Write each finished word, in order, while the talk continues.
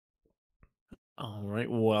All right,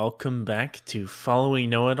 welcome back to Following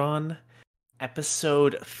Noadon,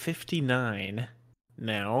 episode 59.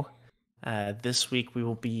 Now, this week we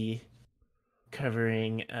will be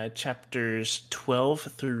covering chapters 12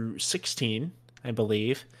 through 16, I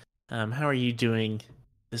believe. How are you doing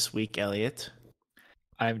this week, Elliot?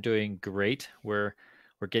 I'm doing great. We're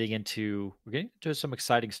getting into some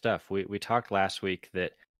exciting stuff. We talked last week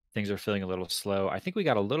that things are feeling a little slow. I think we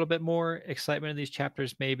got a little bit more excitement in these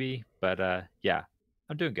chapters, maybe, but yeah,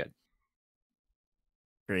 I'm doing good.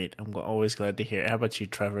 Great, I'm always glad to hear it. How about you,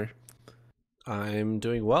 Trevor? I'm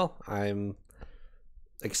doing well. I'm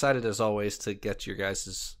excited as always to get your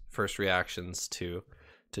guys' first reactions to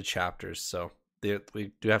chapters. So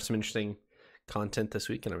we do have some interesting content this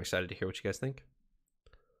week, and I'm excited to hear what you guys think.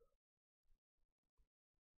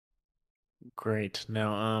 Great.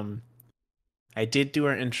 Now, I did do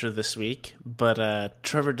our intro this week, but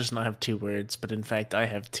Trevor does not have two words, but in fact I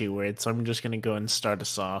have two words, so I'm just gonna go and start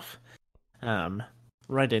us off. Um,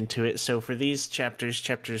 right into it. So for these chapters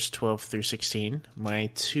 12 through 16, my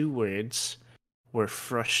two words were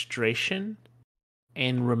frustration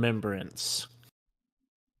and remembrance.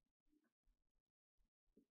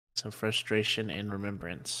 So frustration and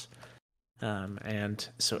remembrance. And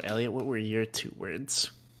so Elliot, what were your two words?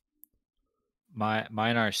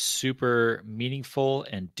 Mine are super meaningful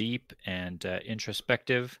and deep and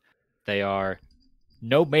introspective. They are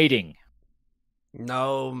no mating.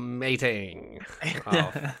 No mating. Oh,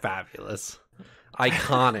 fabulous.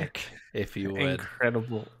 Iconic, if you would.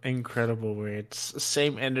 Incredible words.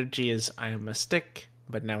 Same energy as I am a stick,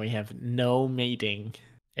 but now we have no mating.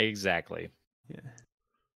 Exactly. Yeah.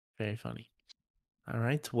 Very funny. All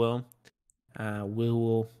right. Well, we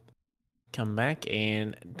will come back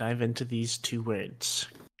and dive into these two words.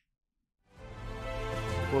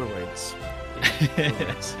 Four words. Yeah, four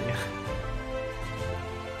words. Yeah.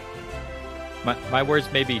 My words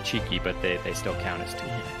may be cheeky, but they still count as two.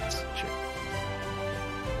 Yeah, that's true.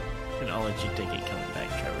 And I'll let you take it coming back,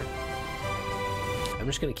 Trevor. I'm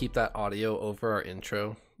just gonna keep that audio over our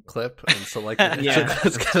intro clip, and so like Yeah.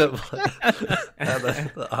 it's gonna play.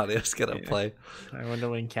 the audio's gonna play. I wonder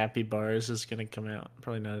when Capybaras is gonna come out.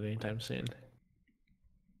 Probably not anytime soon.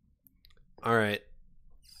 All right,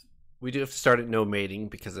 we do have to start at no mating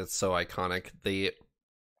because it's so iconic. The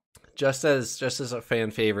just as a fan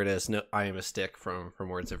favorite as no, I am a stick from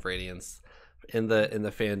Words of Radiance. In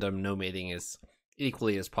the fandom, no mating is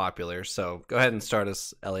equally as popular. So go ahead and start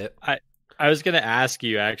us, Elliot. I was going to ask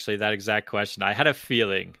you actually that exact question. I had a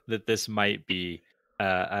feeling that this might be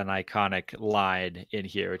an iconic line in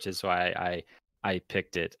here, which is why I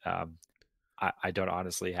picked it. I don't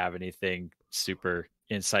honestly have anything super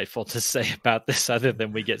insightful to say about this other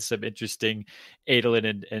than we get some interesting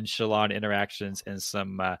Adolin and Shallan interactions and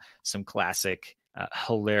some classic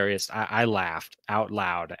hilarious. I laughed out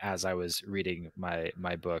loud as I was reading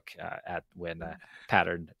my book at when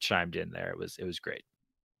Pattern chimed in there. It was great.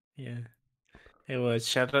 Yeah. It was.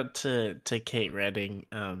 Shout out to Kate Redding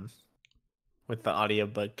with the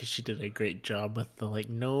audiobook because she did a great job with the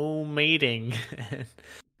no mating.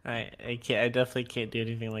 I definitely can't do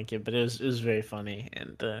anything like it, but it was very funny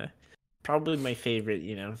and probably my favorite.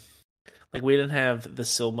 Like we didn't have the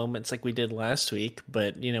Syl moments like we did last week,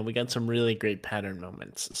 but we got some really great Pattern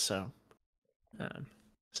moments. So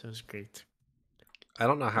it was great. I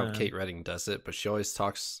don't know how Kate Redding does it, but she always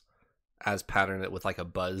talks as Pattern with like a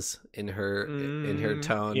buzz in her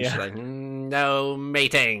tone. Yeah. She's like, no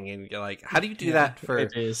mating, and you're like, how do you do that for a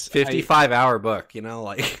 55-hour book?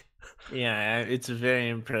 Like. Yeah, it's very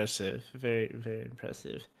impressive. Very, very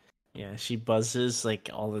impressive. Yeah, she buzzes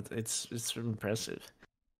like all the. It's impressive.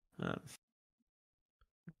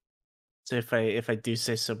 So if I do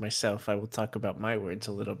say so myself, I will talk about my words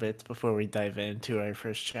a little bit before we dive into our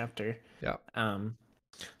first chapter. Yeah.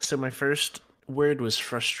 So my first word was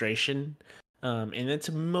frustration, and it's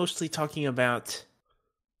mostly talking about,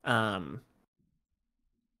 our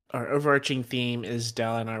overarching theme is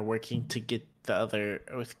Dalinar working to get the other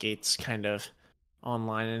Oathgates kind of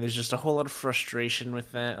online, and there's just a whole lot of frustration with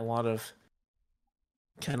that, a lot of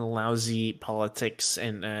kind of lousy politics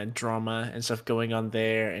and drama and stuff going on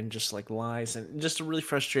there, and just like lies, and just a really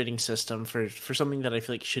frustrating system for something that I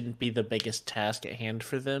feel like shouldn't be the biggest task at hand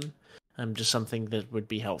for them. Just something that would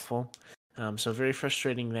be helpful. So very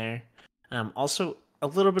frustrating there. Also a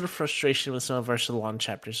little bit of frustration with some of our Shallan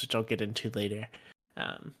chapters, which I'll get into later.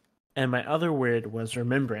 And my other word was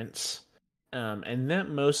remembrance. And that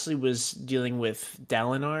mostly was dealing with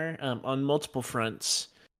Dalinar on multiple fronts.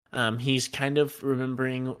 He's kind of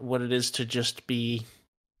remembering what it is to just be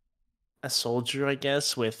a soldier, I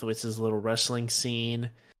guess, with his little wrestling scene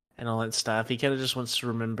and all that stuff. He kind of just wants to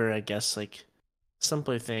remember, I guess, like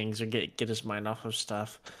simpler things or get his mind off of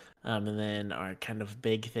stuff. And then our kind of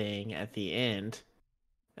big thing at the end,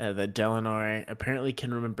 that Dalinar apparently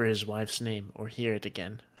can remember his wife's name or hear it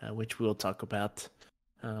again, which we'll talk about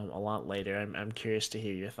a lot later. I'm curious to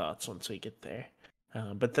hear your thoughts once we get there.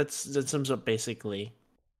 But that sums up basically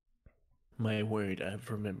my word of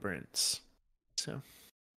remembrance. So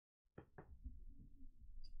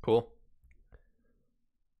cool.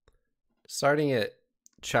 Starting at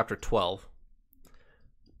chapter 12.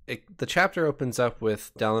 The chapter opens up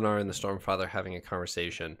with Dalinar and the Stormfather having a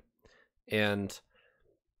conversation. And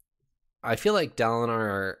I feel like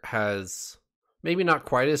Dalinar has maybe not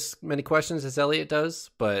quite as many questions as Elliot does,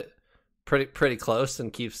 but pretty close,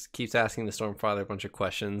 and keeps asking the Stormfather a bunch of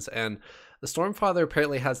questions. And the Stormfather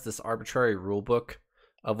apparently has this arbitrary rule book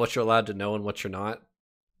of what you're allowed to know and what you're not.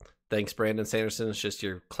 Thanks, Brandon Sanderson. It's just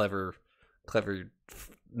your clever,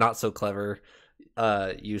 not so clever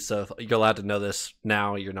use of, you're allowed to know this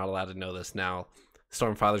now, you're not allowed to know this now.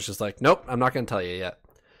 Stormfather's just like, nope, I'm not going to tell you yet.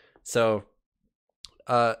 So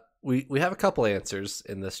we have a couple answers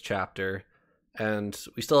in this chapter, and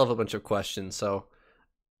we still have a bunch of questions. So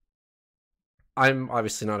I'm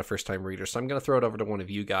obviously not a first-time reader, so I'm going to throw it over to one of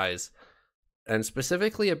you guys, and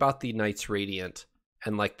specifically about the Knights Radiant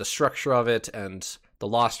and like the structure of it and the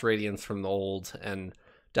lost radiance from the old, and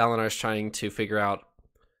Dalinar's trying to figure out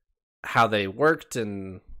how they worked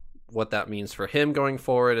and what that means for him going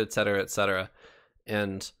forward, etc., etc.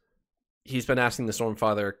 And he's been asking the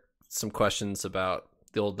Stormfather some questions about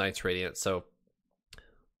the old Knights Radiant. So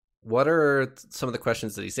what are some of the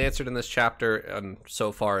questions that he's answered in this chapter and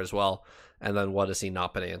so far as well? And then what has he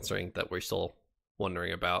not been answering that we're still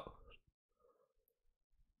wondering about?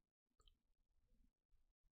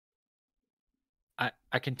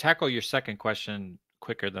 I can tackle your second question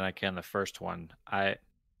quicker than I can the first one.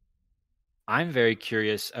 I'm very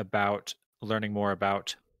curious about learning more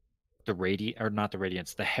about the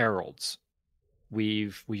the heralds.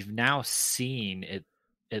 We've now seen it,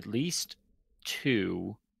 at least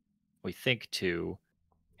two, we think two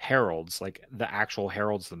heralds, like the actual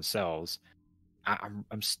heralds themselves. I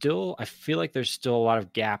feel like there's still a lot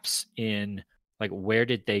of gaps in, like, where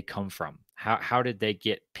did they come from? How did they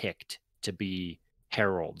get picked to be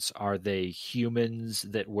heralds? Are they humans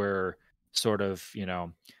that were sort of,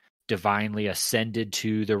 divinely ascended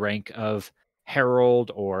to the rank of herald,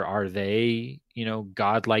 or are they,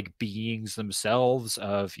 godlike beings themselves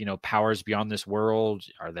of, powers beyond this world?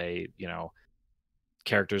 Are they,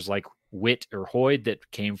 characters like Wit or Hoid that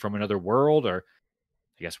came from another world? Or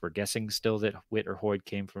I guess we're guessing still that Wit or Hoid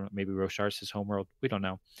came from maybe Rosharis' homeworld. We don't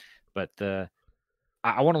know. But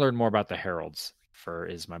I want to learn more about the heralds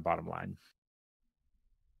is my bottom line.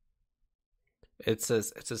 It's a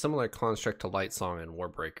similar construct to Lightsong and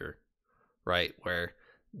Warbreaker, right? Where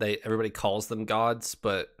everybody calls them gods,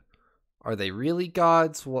 but are they really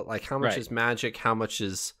gods? What, like, how much is magic? How much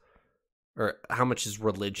is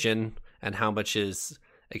religion? And how much is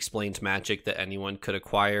explained magic that anyone could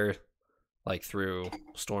acquire, like through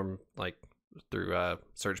surge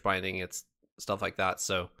binding, it's stuff like that.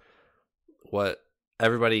 So what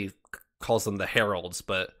everybody calls them the heralds,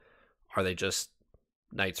 but are they just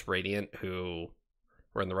Knights Radiant who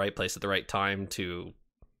were in the right place at the right time to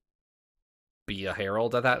be a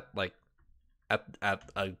herald at that, like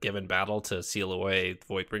at a given battle to seal away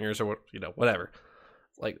Voidbringers or whatever?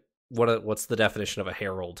 Like, what's the definition of a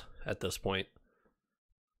herald at this point?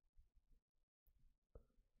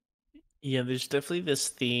 Yeah, there's definitely this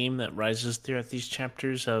theme that rises throughout these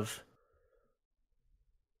chapters of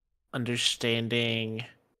understanding,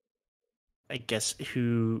 I guess,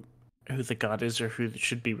 who the god is or who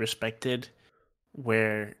should be respected,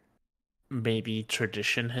 where maybe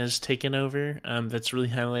tradition has taken over. That's really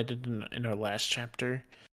highlighted in our last chapter,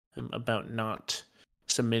 about not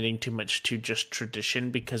submitting too much to just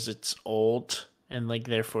tradition because it's old and like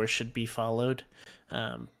therefore should be followed.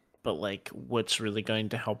 But like, what's really going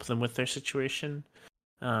to help them with their situation?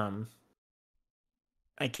 I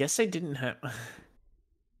guess I didn't have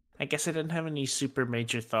any super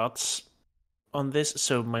major thoughts on this.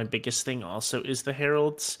 So my biggest thing also is the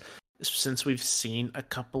heralds. Since we've seen a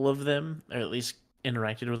couple of them, or at least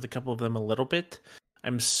interacted with a couple of them a little bit,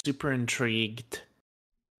 I'm super intrigued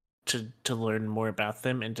to learn more about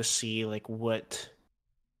them and to see like what,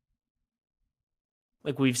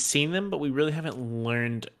 like, we've seen them, but we really haven't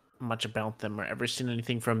learned much about them or ever seen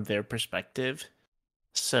anything from their perspective.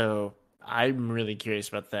 So I'm really curious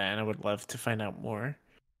about that, and I would love to find out more.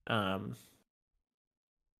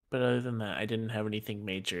 But other than that, I didn't have anything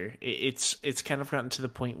major. It's kind of gotten to the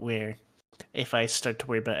point where if I start to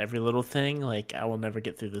worry about every little thing, like, I will never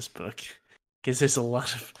get through this book because there's a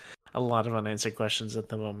lot a lot of unanswered questions at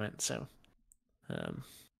the moment. So, um,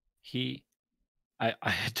 I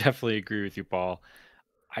definitely agree with you, Paul.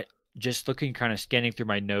 I just looking kind of scanning through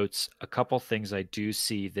my notes, a couple things I do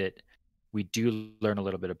see that we do learn a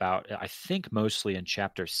little bit about. I think mostly in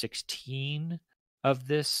chapter 16 of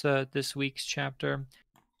this week's chapter.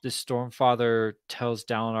 The Stormfather tells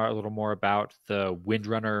Dalinar a little more about the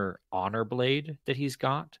Windrunner honor blade that he's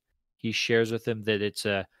got. He shares with him that it's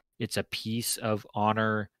a piece of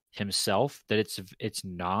honor himself, that it's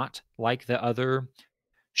not like the other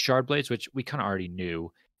shard blades, which we kind of already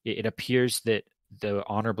knew. It appears that the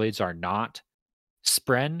honor blades are not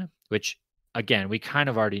Spren, which again we kind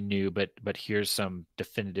of already knew, but here's some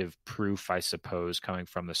definitive proof, I suppose, coming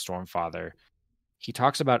from the Stormfather. He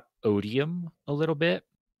talks about odium a little bit.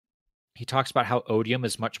 He talks about how odium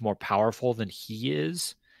is much more powerful than he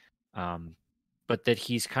is, but that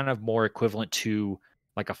he's kind of more equivalent to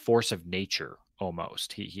like a force of nature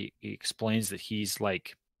almost. He explains that he's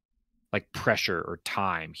like pressure or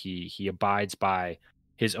time. He abides by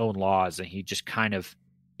his own laws, and he just kind of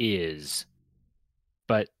is.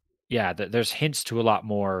 But yeah, there's hints to a lot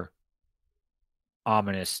more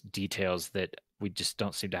ominous details that we just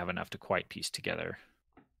don't seem to have enough to quite piece together.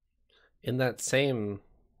 In that same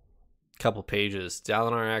couple pages,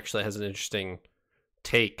 Dalinar actually has an interesting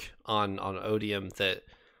take on odium, that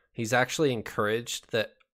he's actually encouraged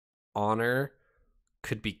that honor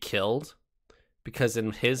could be killed, because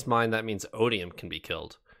in his mind that means odium can be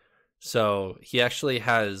killed. So he actually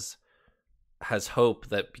has hope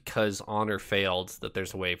that because honor failed, that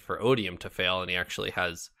there's a way for odium to fail, and he actually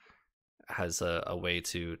has a way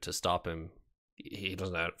to stop him. He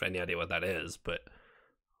doesn't have any idea what that is, but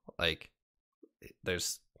like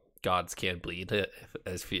there's gods can't bleed,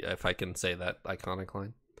 if I can say that iconic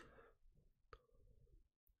line.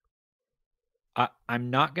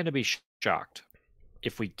 I'm not going to be shocked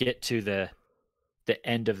if we get to the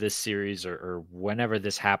end of this series, or whenever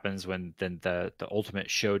this happens, when then the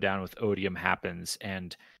ultimate showdown with odium happens,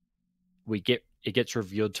 and it gets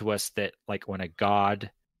revealed to us that like when a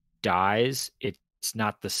god dies, it's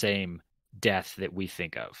not the same death that we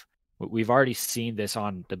think of. We've already seen this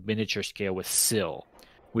on the miniature scale with Syl.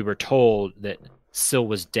 We were told that Syl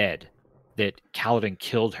was dead, that Kaladin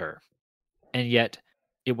killed her, and yet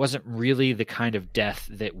it wasn't really the kind of death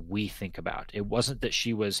that we think about. It wasn't that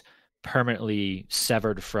she was permanently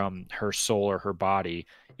severed from her soul or her body.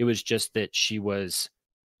 It was just that she was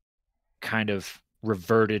kind of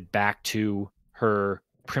reverted back to her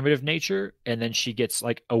primitive nature, and then she gets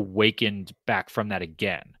like awakened back from that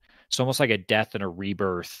again. So almost like a death and a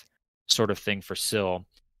rebirth sort of thing for Syl.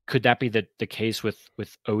 Could that be the case with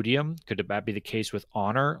odium? Could that be the case with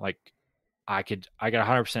honor? Like I got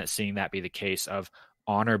 100% seeing that be the case of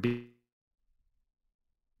honor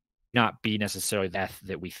not be necessarily the death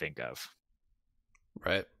that we think of.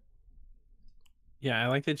 Right. yeah, I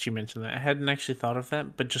like that you mentioned that. I hadn't actually thought of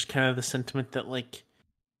that, but just kind of the sentiment that like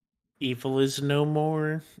evil is no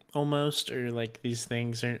more, almost, or like these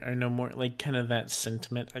things are no more, like kind of that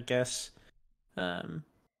sentiment, I guess,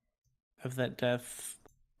 of that death,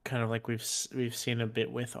 kind of like we've seen a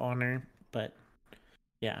bit with honor. But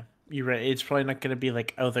yeah, you're right. It's probably not going to be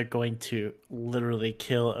like, oh, they're going to literally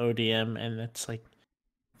kill odium, and that's like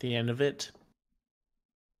the end of it.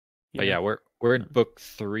 But yeah, we're in book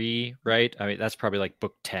 3, right? I mean, that's probably like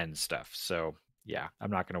book 10 stuff. So yeah,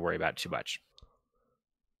 I'm not going to worry about it too much.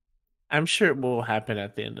 I'm sure it will happen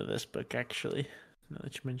at the end of this book, actually, now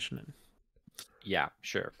that you mention it. Yeah,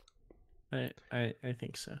 sure. I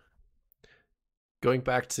think so. Going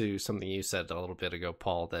back to something you said a little bit ago,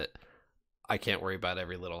 Paul, that I can't worry about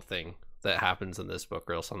every little thing that happens in this book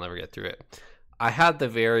or else I'll never get through it. I had the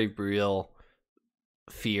very real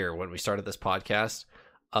fear when we started this podcast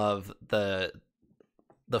of the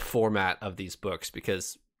format of these books,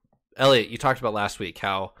 because Elliot, you talked about last week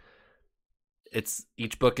how it's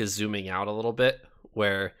each book is zooming out a little bit,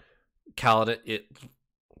 where Kaladin,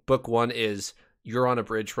 book 1 is you're on a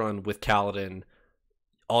bridge run with Kaladin.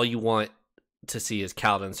 All you want to see is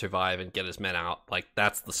Kaladin survive and get his men out. Like,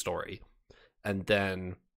 that's the story. And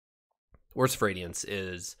then Words of Radiance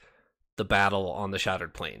is the battle on the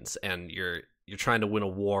Shattered Plains, and you're trying to win a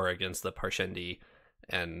war against the Parshendi,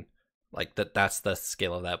 and like that's the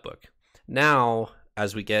scale of that book. Now,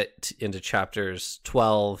 as we get into chapters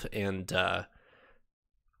 12 and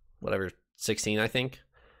 16, I think,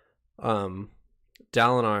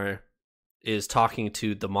 Dalinar is talking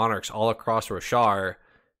to the monarchs all across Roshar,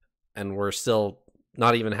 and we're still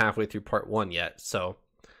not even halfway through part 1 yet. So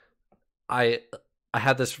I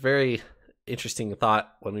had this very interesting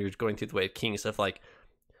thought when we were going through the Way of Kings of like,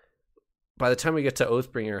 by the time we get to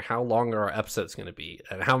Oathbringer, how long are our episodes going to be,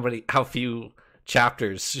 and how few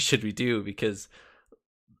chapters should we do? Because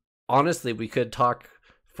honestly, we could talk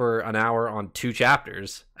for an hour on 2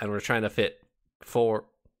 chapters, and we're trying to fit five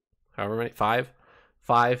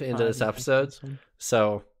into this episode.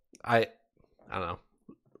 So I don't know.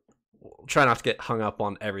 We'll try not to get hung up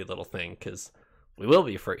on every little thing, because we will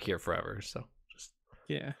be here forever. So just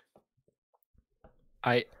yeah.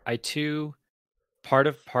 I too, part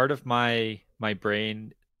of my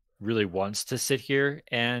brain really wants to sit here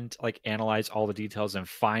and like analyze all the details and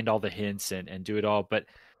find all the hints and do it all, but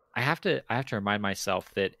I have to remind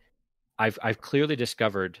myself that I've clearly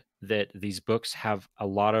discovered that these books have a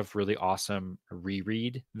lot of really awesome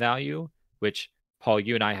reread value, which Paul,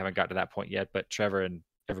 you and I haven't got to that point yet, but Trevor and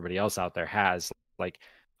everybody else out there has. Like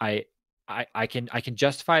I can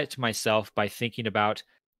justify it to myself by thinking about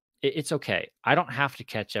it's okay. I don't have to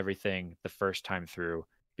catch everything the first time through,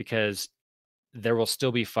 because there will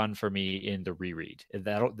still be fun for me in the reread.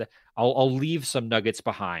 I'll leave some nuggets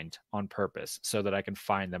behind on purpose so that I can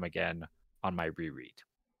find them again on my reread.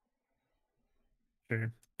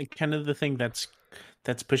 Sure. Kind of the thing that's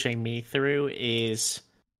pushing me through is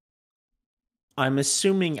I'm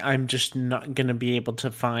assuming I'm just not going to be able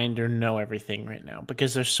to find or know everything right now,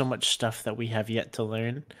 because there's so much stuff that we have yet to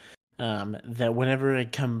learn. That whenever I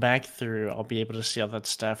come back through, I'll be able to see all that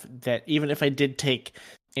stuff. That even if I did take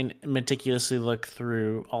and meticulously look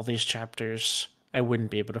through all these chapters, I wouldn't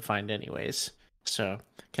be able to find anyways. So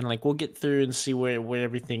kind of like we'll get through and see where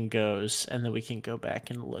everything goes, and then we can go back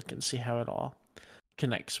and look and see how it all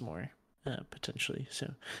connects more, potentially.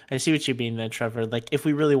 So I see what you mean there, Trevor. Like if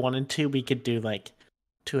we really wanted to, we could do like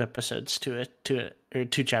 2 episodes to it, or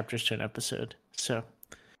 2 chapters to an episode. So,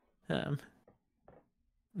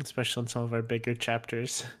 especially on some of our bigger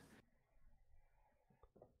chapters.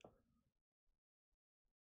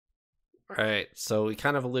 All right, so we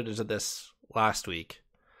kind of alluded to this last week,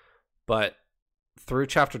 but through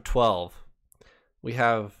chapter 12, we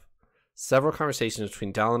have several conversations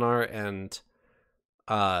between Dalinar and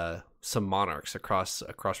some monarchs across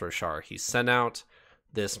Roshar. He sent out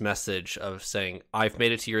this message of saying, "I've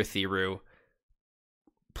made it to Urithiru.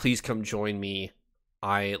 Please come join me.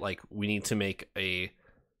 We need to make a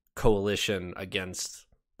coalition against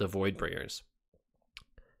the Voidbringers."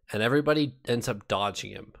 And everybody ends up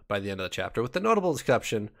dodging him by the end of the chapter, with the notable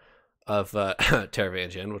exception of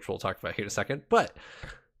Taravangian, which we'll talk about here in a second. But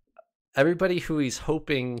everybody who he's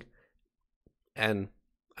hoping, and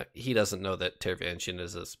he doesn't know that Taravangian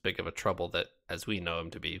is as big of a trouble that as we know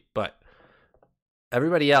him to be, but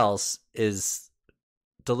everybody else is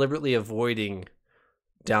deliberately avoiding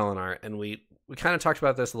Dalinar. And we kind of talked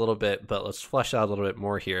about this a little bit, but let's flesh out a little bit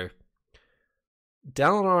more here.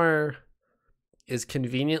 Dalinar is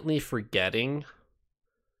conveniently forgetting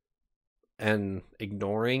and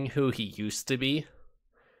ignoring who he used to be,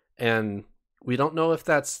 and we don't know if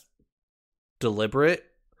that's deliberate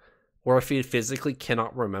or if he physically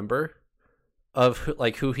cannot remember of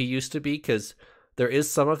who he used to be, because there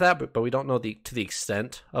is some of that, but we don't know to the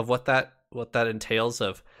extent of what that entails,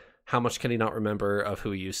 of how much can he not remember of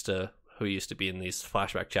who he used to be in these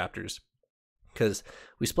flashback chapters, because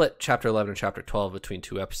we split chapter 11 and chapter 12 between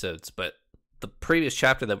 2 episodes, but the previous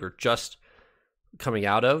chapter that we're just coming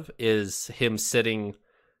out of is him sitting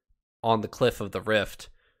on the cliff of the rift,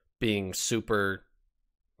 being super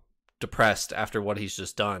depressed after what he's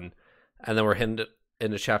just done. And then we're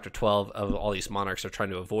into chapter 12 of all these monarchs are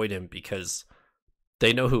trying to avoid him because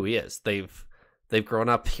they know who he is. They've grown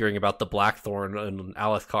up hearing about the Blackthorn and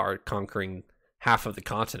Alethkar conquering half of the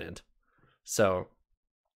continent. So,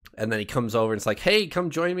 and then he comes over and it's like, "Hey,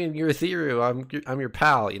 come join me in Urithiru. I'm your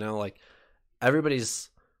pal."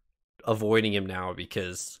 Everybody's avoiding him now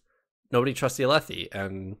because nobody trusts the Alethi,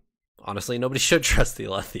 and honestly, nobody should trust the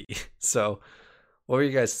Alethi. So, what were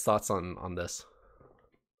you guys' thoughts on this?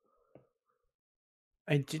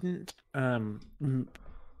 I didn't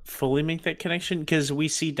fully make that connection, because we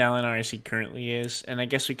see Dalinar as he currently is, and I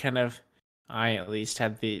guess I at least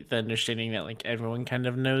had the understanding that like everyone kind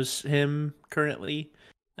of knows him currently,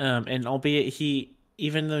 and albeit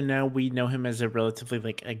even though now we know him as a relatively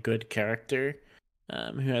like a good character,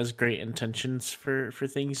 who has great intentions for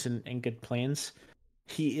things and good plans,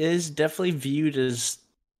 he is definitely viewed as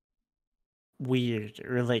weird,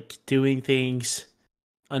 or like doing things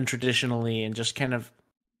untraditionally, and just kind of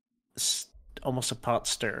almost a pot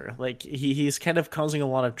stirrer. Like he's kind of causing a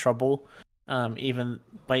lot of trouble, even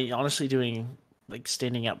by honestly doing like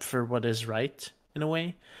standing up for what is right in a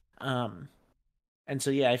way. And so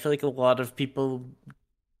yeah, I feel like a lot of people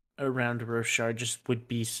around Roshar just would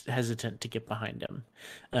be hesitant to get behind him.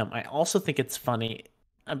 I also think it's funny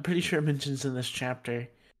I'm pretty sure it mentions in this chapter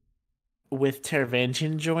with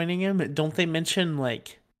Taravangian joining him. Don't they mention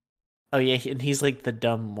like, oh yeah, and he's like the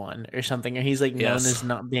dumb one or something, or he's like known Yes. as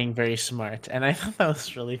not being very smart. And I thought that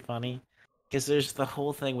was really funny because there's the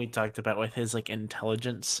whole thing we talked about with his like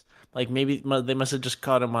intelligence. Like maybe they must have just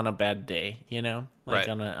caught him on a bad day, you know, like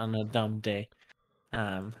Right. on a dumb day.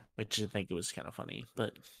 Which I think it was kind of funny,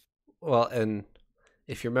 but Well, and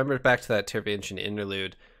if you remember back to that Teravangian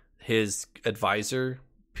interlude, his advisor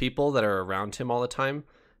people that are around him all the time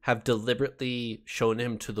have deliberately shown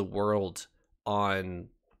him to the world on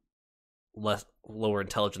lower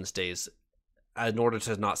intelligence days in order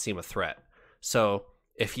to not seem a threat. So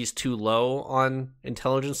if he's too low on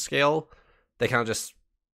intelligence scale, they kind of just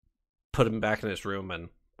put him back in his room and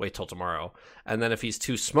wait till tomorrow. And then if he's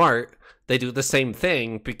too smart, they do the same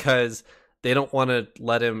thing because they don't want to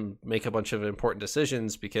let him make a bunch of important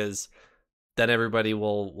decisions, because then everybody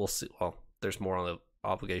will see. Well, there's more on the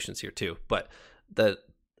obligations here too, but that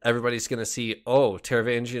everybody's going to see, oh,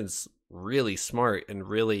 Taravangian's really smart and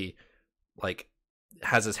really like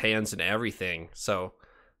has his hands in everything. So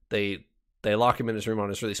they lock him in his room on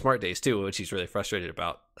his really smart days too, which he's really frustrated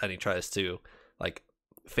about, and he tries to like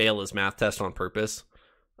fail his math test on purpose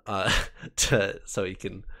so he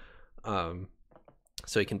can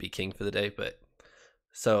be king for the day. But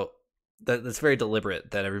so that's very deliberate,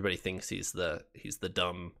 that everybody thinks he's the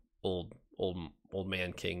dumb old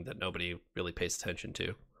man king that nobody really pays attention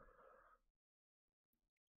to.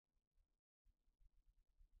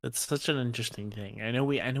 it's such an interesting thing. I know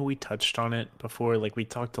we touched on it before, like we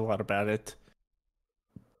talked a lot about it.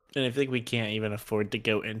 And I think we can't even afford to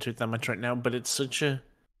go into it that much right now, but it's such a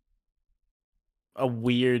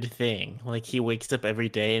weird thing. Like he wakes up every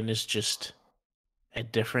day and is just a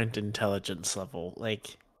different intelligence level.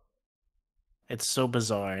 Like it's so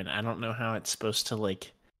bizarre, and I don't know how it's supposed to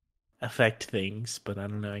like affect things, but I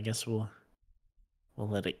don't know. I guess we'll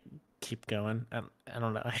let it keep going. I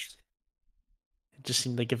don't know. It just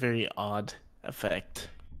seemed like a very odd effect.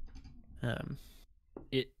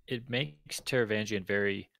 It makes Taravangian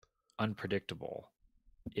very unpredictable.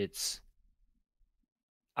 It's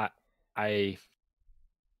I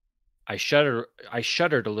shuddered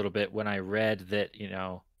a little bit when I read that,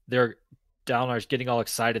 they're Dalinar's getting all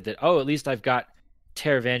excited that, oh, at least I've got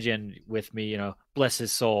Taravangian with me, bless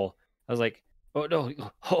his soul. I was like, oh no,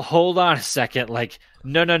 hold on a second. Like,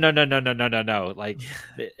 no. Like,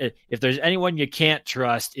 if there's anyone you can't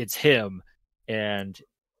trust, it's him. And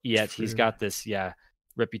yet he's got this,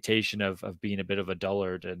 reputation of being a bit of a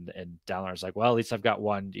dullard. And Dalinar's like, well, at least I've got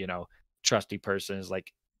one, trusty person. Is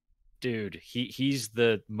like, dude, he's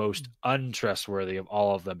the most untrustworthy of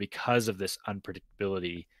all of them because of this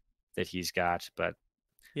unpredictability that he's got. But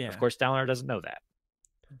yeah, of course, Dalinar doesn't know that.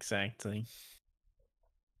 Exactly.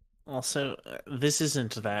 Also, this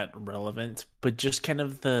isn't that relevant, but just kind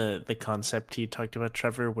of the concept you talked about,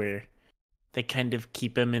 Trevor, where they kind of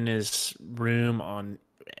keep him in his room on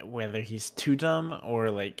whether he's too dumb or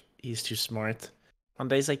like he's too smart on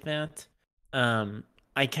days like that.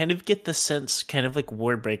 I kind of get the sense, kind of like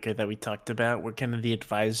Warbreaker that we talked about, where kind of the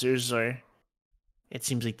advisors are. It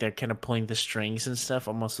seems like they're kind of pulling the strings and stuff,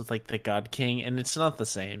 almost with like the God King, and it's not the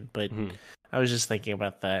same. But I was just thinking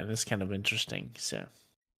about that, and it's kind of interesting. So,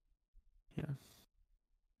 yeah.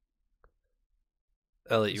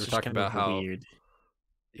 Elliot, you were talking about how weird.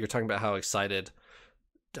 You were talking about how excited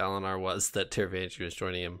Dalinar was that Taravangian was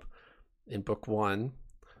joining him. In book 1,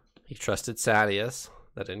 he trusted Sadeas.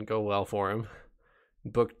 That didn't go well for him.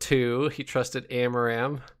 In book 2, he trusted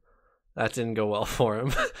Amaram. That didn't go well for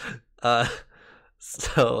him.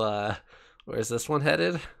 So where's this one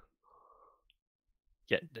headed?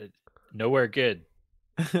 Yeah, nowhere good.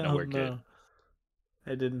 Nowhere good.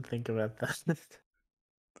 I didn't think about that.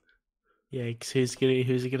 Yikes! Who's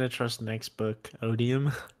he gonna trust next book?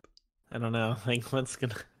 Odium? I don't know. Like, what's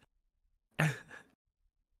gonna?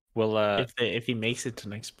 Well, if he makes it to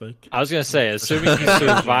next book, I was gonna say, assuming he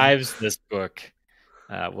survives this book,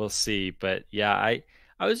 we'll see. But yeah,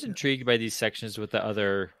 I was intrigued by these sections with the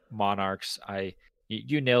other monarchs.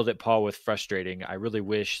 You nailed it, Paul, with frustrating. I really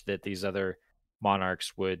wish that these other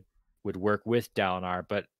monarchs would work with Dalinar,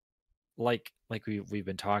 but like we've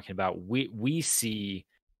been talking about, we see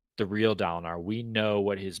the real Dalinar. We know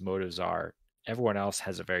what his motives are. Everyone else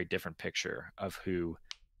has a very different picture of who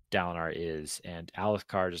Dalinar is, and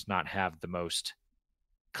Alethkar does not have the most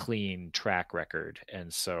clean track record.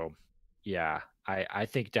 And so, yeah, I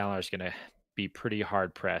think Dalinar is going to be pretty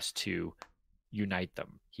hard pressed to unite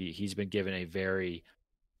them. He's been given a very,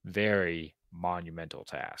 very monumental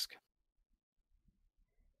task.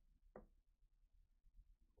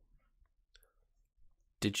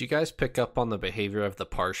 Did you guys pick up on the behavior of the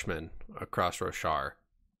Parshmen across Roshar?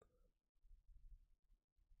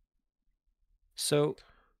 So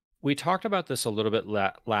we talked about this a little bit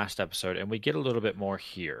last episode, and we get a little bit more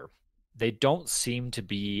here. They don't seem to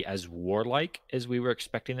be as warlike as we were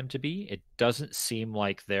expecting them to be. It doesn't seem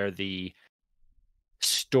like they're the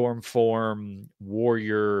Stormform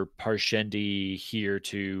warrior Parshendi here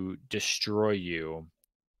to destroy you.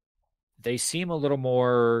 They seem a little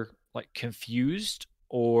more like confused,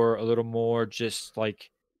 or a little more just like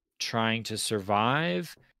trying to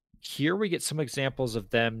survive. Here we get some examples of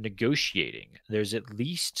them negotiating. There's at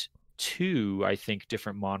least two, I think,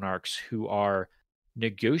 different monarchs who are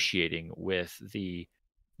negotiating with the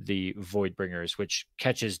Voidbringers, which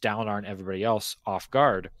catches Dalinar and everybody else off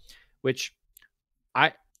guard, which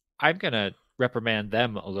I'm gonna reprimand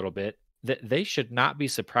them a little bit. That they should not be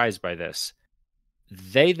surprised by this.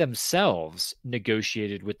 They themselves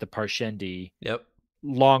negotiated with the Parshendi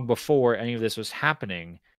long before any of this was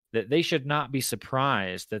happening. That they should not be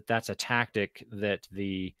surprised that that's a tactic that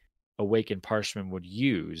the awakened Parshmen would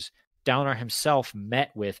use. Dalinar himself met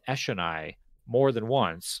with Eshonai more than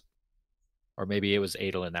once, or maybe it was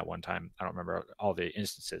Adolin that one time. I don't remember all the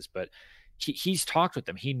instances, but he's talked with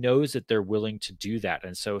them. He knows that they're willing to do that.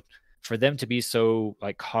 And so for them to be so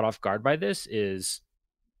like caught off guard by this is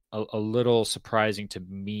a little surprising to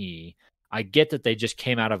me. I get that they just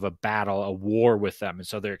came out of a battle, a war with them, and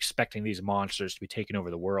so they're expecting these monsters to be taking over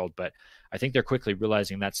the world, but I think they're quickly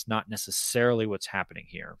realizing that's not necessarily what's happening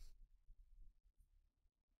here.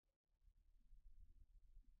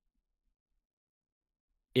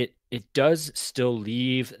 It does still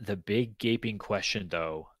leave the big gaping question,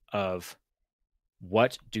 though, of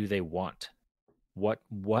what do they want? What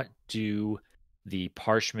do the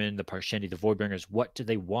Parshmen, the Parshendi, the Voidbringers, what do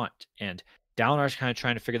they want? And Dalinar's kind of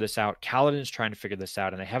trying to figure this out. Kaladin's trying to figure this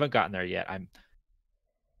out, and they haven't gotten there yet.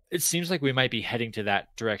 It seems like we might be heading to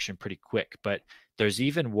that direction pretty quick, but there's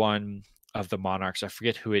even one of the monarchs, I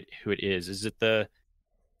forget who it is. Is it the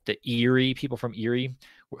Eyrie, people from Eyrie,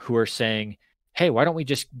 who are saying, hey, why don't we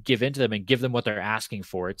just give in to them and give them what they're asking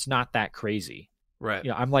for? It's not that crazy. Right.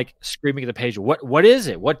 You know, I'm like screaming at the page, what is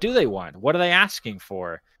it? What do they want? What are they asking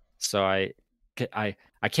for? So I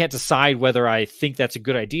can't decide whether I think that's a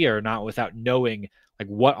good idea or not without knowing like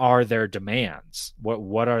what are their demands?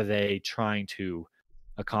 What are they trying to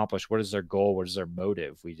accomplish? What is their goal? What is their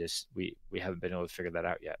motive? We haven't been able to figure that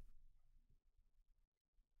out yet.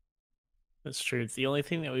 That's true. The only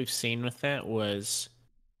thing that we've seen with that was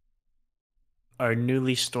our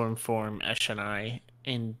newly Stormform Eshonai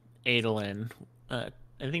and Adolin. I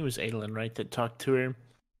think it was Adolin, right, that talked to her.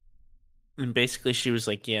 And basically she was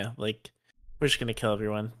like, yeah, like, we're just going to kill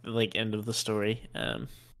everyone. Like, end of the story.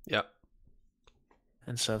 Yep.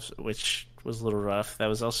 And stuff, which was a little rough. That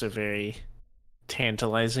was also very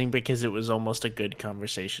tantalizing because it was almost a good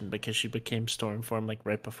conversation because she became Stormform, like,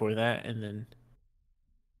 right before that. And then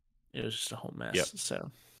it was just a whole mess. Yep.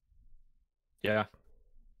 So, yeah.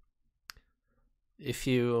 If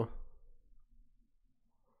you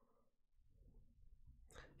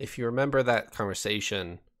remember that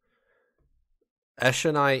conversation,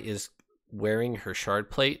 Eshonai is wearing her shard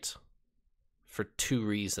plate for two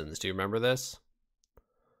reasons. Do you remember this?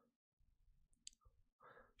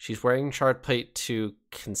 She's wearing shard plate to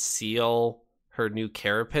conceal her new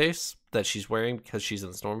carapace that she's wearing because she's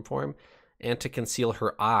in storm form, and to conceal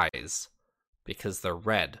her eyes because they're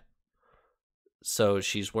red. So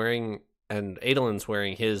she's wearing, and Adolin's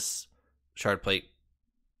wearing his shard plate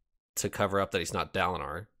to cover up that he's not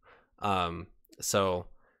Dalinar. So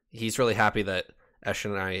he's really happy that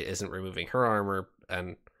Eshonai isn't removing her armor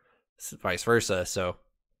and vice versa. So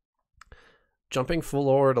jumping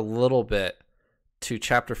forward a little bit to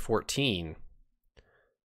chapter 14,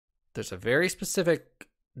 there's a very specific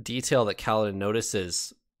detail that Kaladin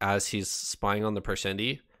notices as he's spying on the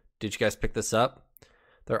Parshendi. Did you guys pick this up?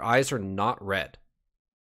 Their eyes are not red.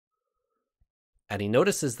 And he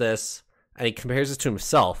notices this, and he compares this to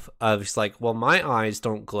himself. He's like, well, my eyes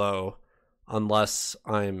don't glow unless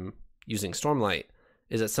I'm using Stormlight.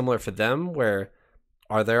 Is it similar for them, where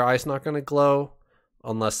are their eyes not going to glow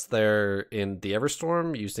unless they're in the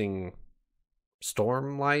Everstorm using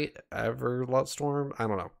Stormlight, Everstorm? I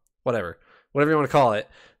don't know. Whatever you want to call it.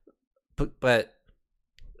 But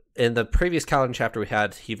in the previous Kaladin chapter we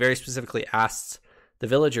had, he very specifically asks the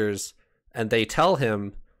villagers, and they tell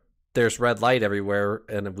him there's red light everywhere,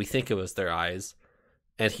 and we think it was their eyes.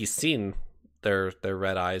 And he's seen their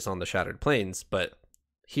red eyes on the Shattered Plains, but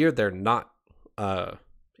here they're not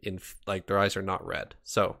their eyes are not red.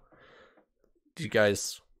 So do you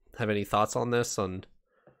guys have any thoughts on this, on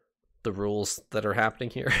the rules that are happening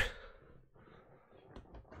here?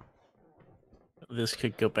 this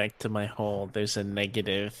could go back to my whole there's a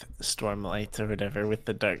negative Stormlight or whatever with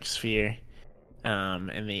the Dark Sphere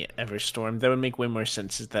and the Everstorm. That would make way more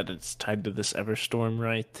sense is that it's tied to this Everstorm,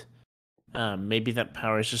 right? Maybe that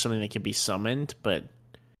power is just something that can be summoned, but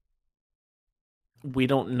we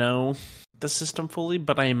don't know the system fully,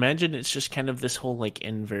 but I imagine it's just kind of this whole like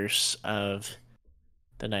inverse of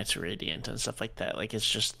the Knights of Radiant and stuff like that. Like it's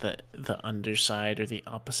just the underside or the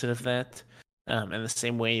opposite of that. In the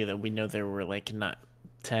same way that we know there were like not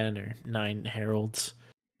 10 or 9 heralds,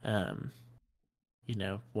 one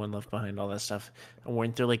left behind, all that stuff. And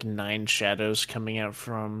weren't there like 9 shadows coming out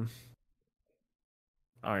from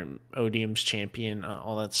our Odium's champion,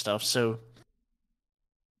 all that stuff? So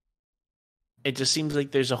it just seems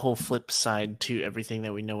like there's a whole flip side to everything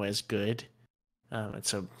that we know as good. And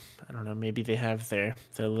so, I don't know, maybe they have their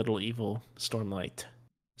little evil Stormlight.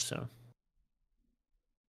 So.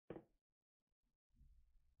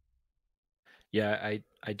 Yeah,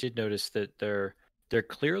 I did notice that they're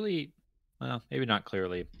clearly, well, maybe not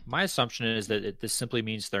clearly. My assumption is that this simply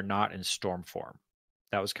means they're not in storm form.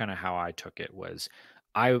 That was kind of how I took it. Was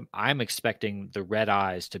I'm expecting the red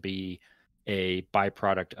eyes to be a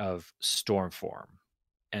byproduct of storm form,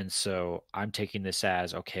 and so I'm taking this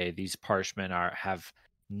as okay. These Parshmen have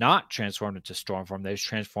not transformed into storm form. They've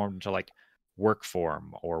transformed into like work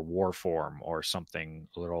form or war form or something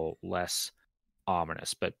a little less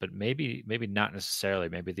ominous, but maybe not necessarily.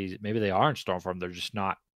 Maybe they are in storm form. They're just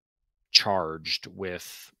not charged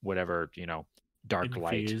with whatever dark Infused.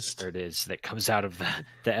 light there it is that comes out of the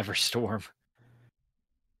Everstorm.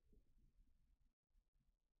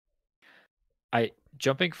 I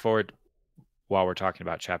jumping forward while we're talking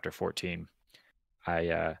about chapter 14.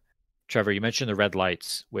 Trevor, you mentioned the red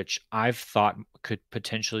lights, which I've thought could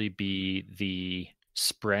potentially be the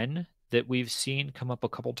spren that we've seen come up a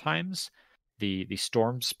couple times. The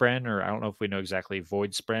storm spren, or I don't know if we know exactly,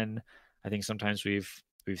 void spren. I think sometimes we've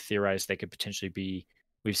theorized they could potentially be.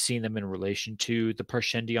 We've seen them in relation to the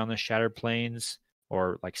Parshendi on the Shattered Plains,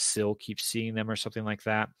 or like Syl keeps seeing them or something like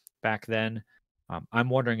that back then. I'm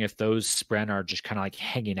wondering if those spren are just kind of like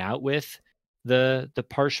hanging out with the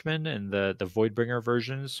Parshmen and the Voidbringer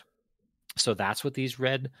versions. So that's what these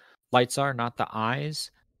red lights are, not the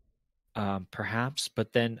eyes. Perhaps,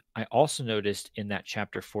 but then I also noticed in that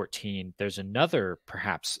chapter 14, there's another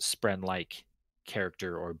perhaps spren-like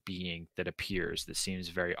character or being that appears that seems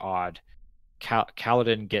very odd.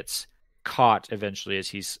 Kaladin gets caught eventually as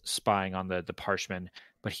he's spying on the Parshmen,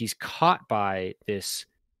 but he's caught by this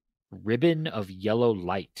ribbon of yellow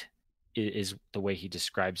light is the way he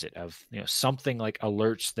describes it, of something like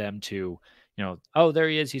alerts them to oh, there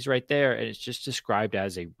he is, he's right there, and it's just described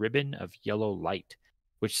as a ribbon of yellow light,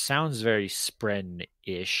 which sounds very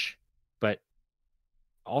spren-ish, but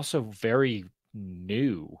also very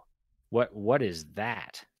new. What is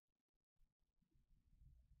that?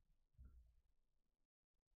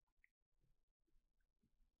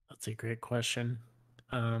 That's a great question.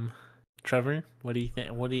 Trevor, what do you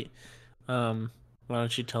think? Why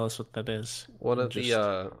don't you tell us what that is? One of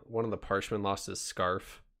the Parshmen lost his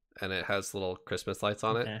scarf, and it has little Christmas lights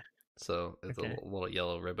on it. So it's a little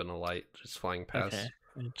yellow ribbon of light just flying past. Okay.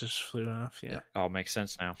 It just flew off. Yeah. Oh, makes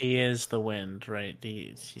sense now. He is the wind, right?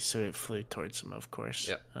 So it flew towards him, of course.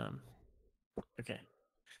 Yeah. Okay.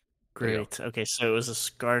 Great. Okay, so it was a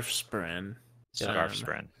scarf spren. Scarf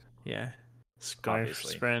spren. Yeah. Scarf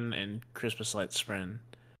Obviously. spren and Christmas light spren.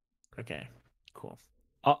 Okay. Cool.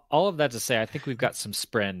 All of that to say, I think we've got some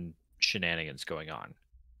spren shenanigans going on.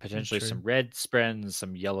 Potentially some red spren,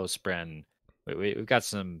 some yellow spren. We've got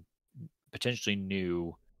some potentially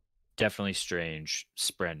new, definitely strange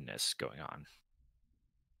sprenness going on.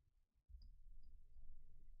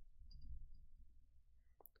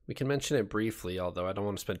 We can mention it briefly, although I don't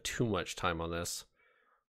want to spend too much time on this.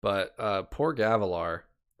 But poor Gavilar.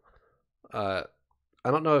 I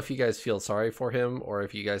don't know if you guys feel sorry for him or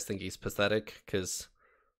if you guys think he's pathetic, because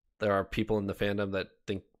there are people in the fandom that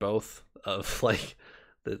think both of like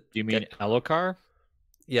the. Do you mean Elhokar?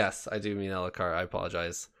 Yes, I do mean Elhokar. I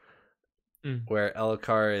apologize. Where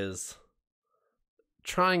Elhokar is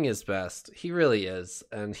trying his best. He really is,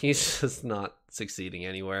 and he's just not succeeding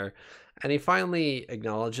anywhere. And he finally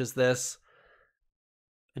acknowledges this.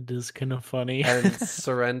 It is kind of funny. And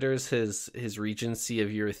surrenders his regency of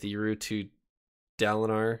Urithiru to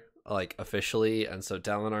Dalinar, like officially. And so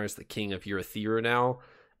Dalinar is the king of Urithiru now,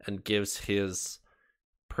 and gives his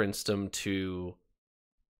princedom to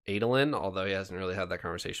Adolin, although he hasn't really had that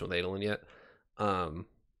conversation with Adolin yet.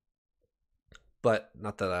 But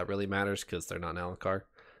not that that really matters, because they're not in Elhokar.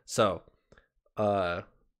 So,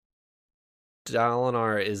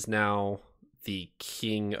 Dalinar is now the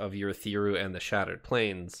king of Urithiru and the Shattered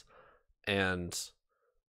Plains, and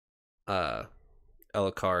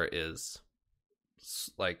Elhokar is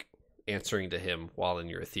like answering to him while in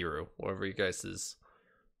Urithiru. Whatever you guys'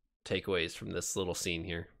 takeaways from this little scene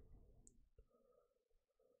here.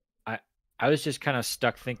 I was just kind of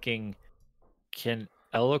stuck thinking, can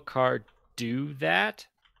Elhokar do that?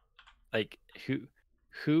 Like,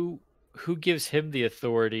 who gives him the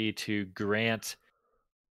authority to grant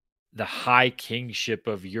the high kingship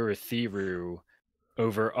of Urithiru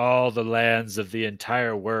over all the lands of the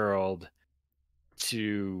entire world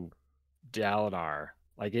to Dalinar?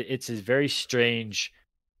 Like, it's a very strange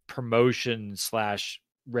promotion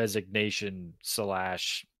 / resignation /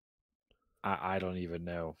 I don't even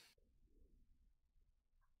know.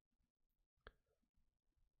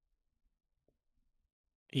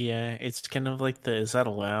 Yeah, it's kind of like the is that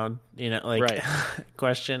allowed? Like Right.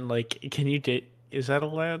 question. Like, can you do? Is that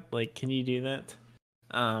allowed? Like, can you do that?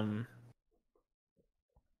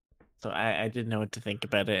 So I didn't know what to think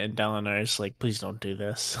about it, and Dalinar's like, please don't do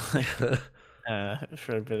this.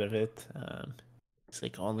 For a bit of it, it's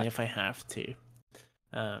like only if I have to.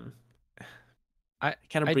 I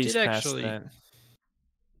kind of I breezed did past actually. that.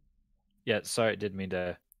 Yeah, sorry, didn't mean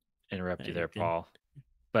to interrupt Yeah, you you're there, good. Paul.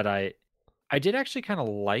 But I did actually kind of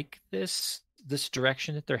like this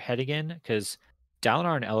direction that they're heading in, because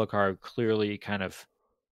Dalinar and Elhokar are clearly kind of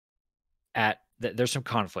there's some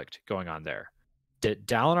conflict going on there.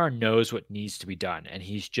 Dalinar knows what needs to be done, and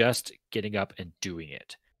he's just getting up and doing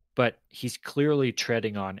it. But he's clearly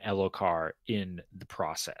treading on Elhokar in the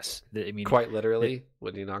process. I mean, quite literally,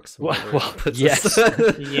 when he knocks him over. well, and puts yes.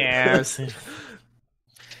 Yes.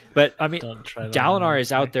 But I mean, Don't try that Dalinar on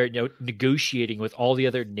is out there, negotiating with all the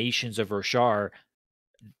other nations of Roshar.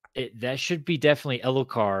 That should be definitely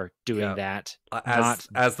Elhokar doing that.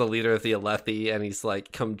 As the leader of the Alethi, and he's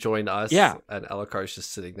like, "Come join us." Yeah, and Elhokar's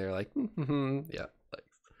just sitting there like,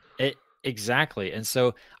 yeah, exactly. And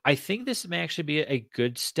so I think this may actually be a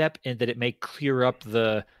good step in that it may clear up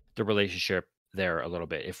the relationship there a little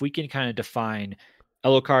bit. If we can kind of define,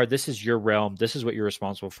 Elhokar, this is your realm. This is what you're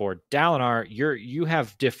responsible for. Dalinar, you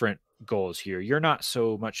have different goals here. You're not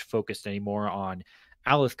so much focused anymore on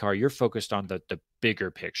Alethkar. You're focused on the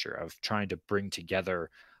bigger picture of trying to bring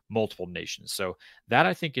together multiple nations. So that,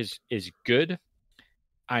 I think, is good.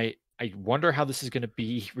 I wonder how this is going to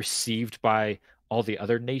be received by all the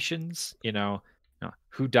other nations.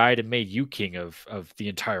 Who died and made you king of the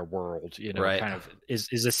entire world, right. Kind of is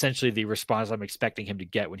essentially the response I'm expecting him to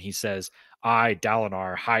get when he says, I,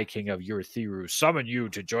 Dalinar, High King of Urithiru, summon you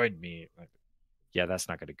to join me. Yeah, that's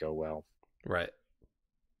not going to go well. Right.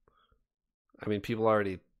 I mean, people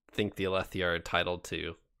already think the Alethi are entitled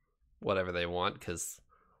to whatever they want, because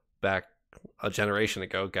back a generation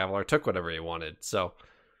ago, Gavilar took whatever he wanted. So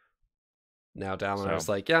now Dalinar's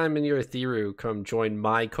like, yeah, I'm in Urithiru. Come join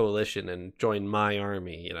my coalition and join my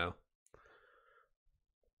army,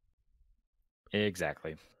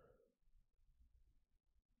 Exactly.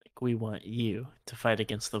 Like, we want you to fight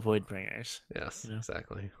against the Voidbringers. Yes,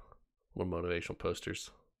 exactly. More motivational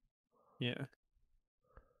posters. Yeah.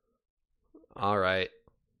 All right.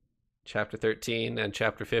 Chapter 13 and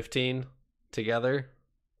chapter 15 together.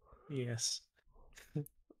 Yes.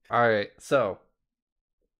 All right. So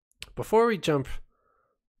before we jump,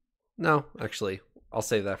 no, actually, I'll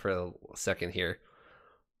save that for a second here.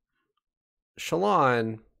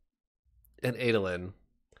 Shallan and Adolin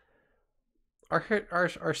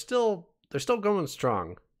are still going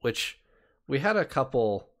strong, which we had a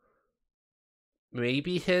couple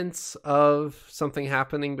maybe hints of something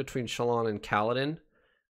happening between Shallan and Kaladin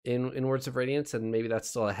in Words of Radiance, and maybe that's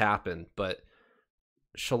still a happen, but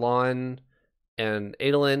Shallan and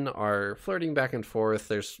Adolin are flirting back and forth.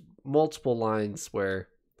 There's multiple lines where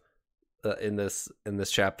in this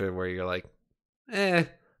chapter where you're like, I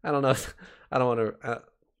don't know. I don't want to.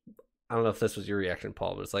 I don't know if this was your reaction,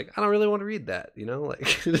 Paul, but it's like, I don't really want to read that,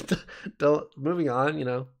 like, don't, moving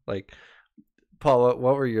on, like, Paul,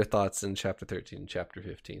 what were your thoughts in chapter 13 and chapter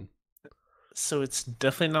 15? So it's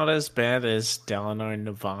definitely not as bad as Dalinar and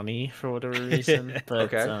Navani for whatever reason,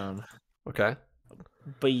 but okay.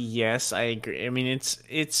 But yes, I agree. I mean,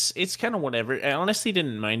 it's kind of whatever. I honestly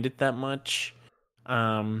didn't mind it that much.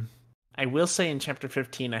 I will say in chapter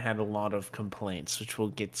 15 I had a lot of complaints, which we'll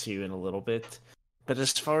get to in a little bit. But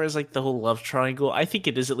as far as like the whole love triangle, I think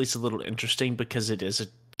it is at least a little interesting because it is a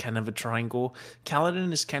kind of a triangle.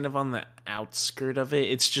 Kaladin is kind of on the outskirt of it.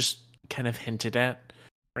 It's just kind of hinted at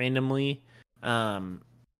randomly.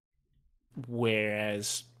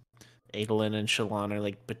 Whereas Adolin and Shallan are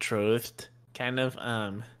like betrothed, kind of.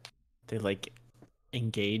 They're like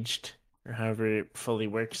engaged, or however it fully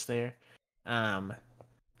works there.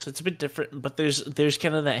 So it's a bit different, but there's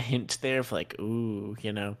kind of that hint there of like, ooh,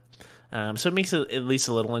 you know. So it makes it at least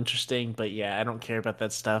a little interesting, but yeah, I don't care about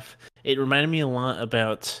that stuff. It reminded me a lot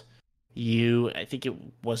about you. I think it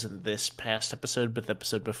wasn't this past episode, but the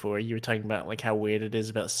episode before. You were talking about like how weird it is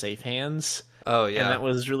about safe hands, Oh and yeah. that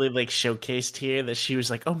was really like showcased here. That she was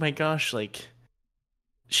like, oh my gosh, like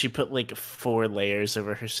she put like 4 layers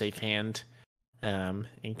over her safe hand,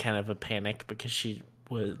 in kind of a panic because she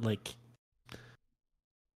was like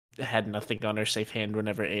had nothing on her safe hand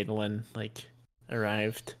whenever Adolin like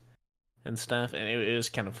arrived and stuff, and it was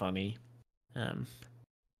kind of funny. Um,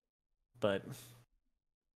 but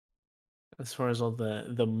as far as all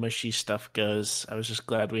the mushy stuff goes, I was just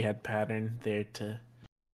glad we had Pattern there to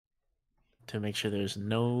make sure there's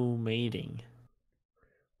no mating.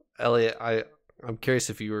 Elliot, I'm curious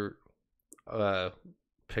if you were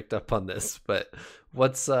picked up on this, but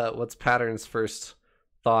what's Pattern's first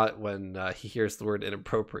thought when he hears the word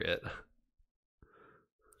inappropriate?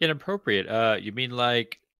 Inappropriate. You mean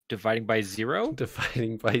like dividing by 0?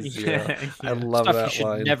 Dividing by 0. Yeah, I yeah. love Stuff you that should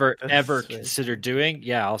line. never That's ever right. consider doing.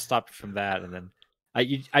 Yeah, I'll stop you from that. And then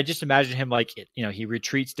I just imagine him like, you know, he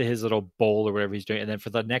retreats to his little bowl or whatever he's doing, and then for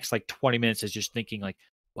the next like 20 minutes is just thinking like,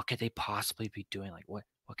 what could they possibly be doing? Like what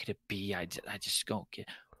could it be? I just don't get.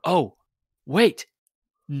 Oh, wait,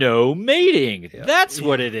 no mating. Yeah. That's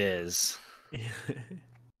what it is.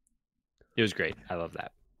 It was great. I love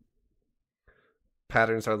that.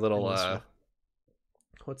 Patterns are little And this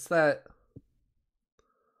what's that?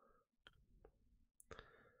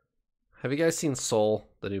 Have you guys seen Soul,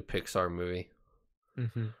 the new Pixar movie?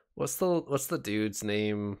 Mm-hmm. What's the dude's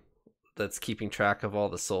name that's keeping track of all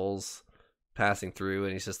the souls passing through,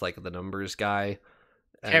 and he's just like the numbers guy?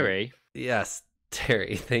 And- Terry. Yes,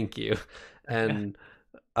 Terry. Thank you. And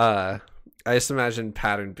I just imagine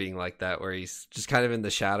Pattern being like that, where he's just kind of in the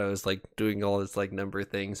shadows, like doing all his like number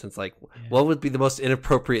things. And it's like, what would be the most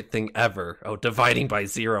inappropriate thing ever? Oh, dividing by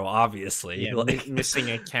 0, obviously. Yeah, Like,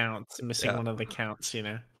 missing a count, missing Yeah. one of the counts, you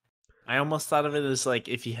know. I almost thought of it as like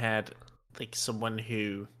if you had like someone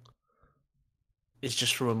who is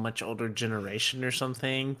just from a much older generation or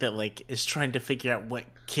something that like is trying to figure out what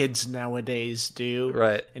kids nowadays do,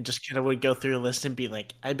 right. and just kind of would go through a list and be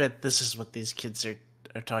like, I bet this is what these kids are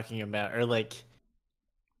talking about, or like,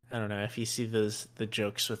 I don't know if you see the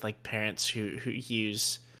jokes with like parents who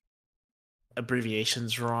use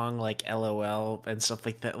abbreviations wrong, like LOL and stuff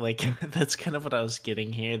like that. Like that's kind of what I was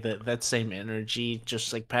getting here. That same energy,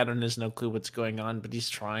 just like Pattern has no clue what's going on, but he's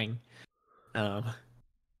trying.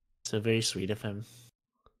 So very sweet of him.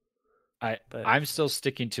 But I'm still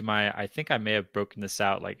sticking to my. I think I may have broken this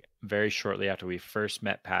out like very shortly after we first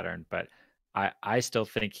met Pattern, but I still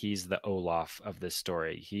think he's the Olaf of this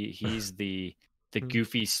story. He's the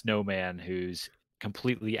goofy snowman who's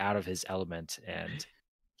completely out of his element, and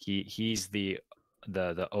he's the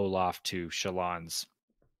Olaf to Shallan's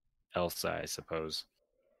Elsa, I suppose.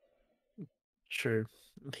 sure,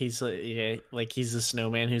 he's like, yeah, like he's a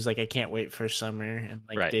snowman who's like, I can't wait for summer and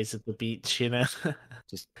like Right. days at the beach, you know.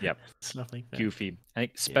 Just yep, Stuff like that. goofy. I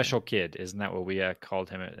think special kid, isn't that what we called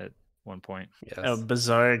him at one point? Yes. Oh,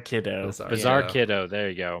 bizarre kiddo. Bizarre Yeah. kiddo. There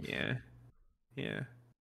you go. Yeah, yeah.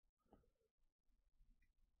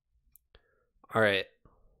 All right.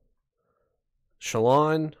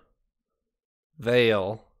 Shallan,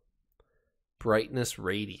 Veil, brightness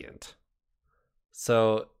radiant.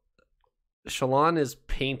 So Shallan is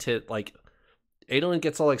painted like Adolin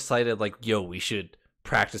gets all excited, like, yo, we should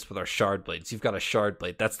practice with our shard blades. You've got a shard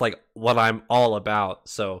blade. That's like what I'm all about.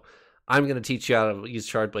 So I'm gonna teach you how to use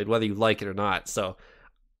shard blade, whether you like it or not. So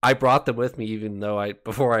I brought them with me, even though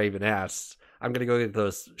before I even asked. I'm gonna go get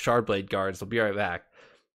those shard blade guards. I'll be right back.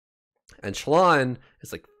 And Shallan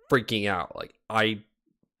is like freaking out. Like, I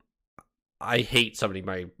hate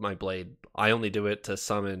summoning my blade. I only do it to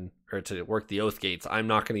summon or to work the oath gates. I'm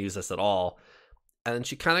not going to use this at all. And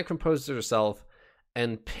she kind of composes herself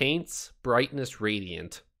and paints brightness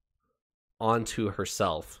radiant onto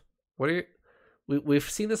herself. We've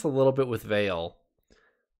seen this a little bit with Veil,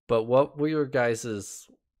 but what were your guys'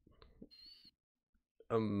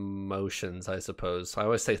 emotions, I suppose? I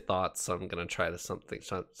always say thoughts, so I'm going to try to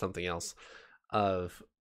something else of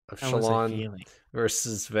How was I Shallan feeling?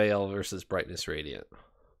 versus Veil versus brightness radiant.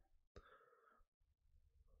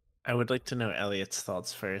 I would like to know Elliot's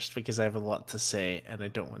thoughts first because I have a lot to say and I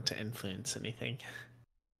don't want to influence anything.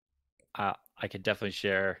 I could definitely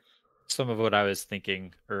share some of what I was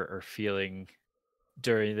thinking or feeling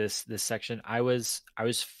during this section. I was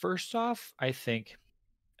first off, I think,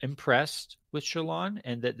 impressed with Shallan,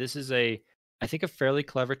 and that this is I think a fairly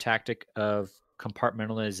clever tactic of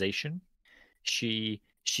compartmentalization. She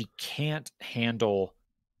she can't handle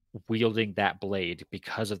wielding that blade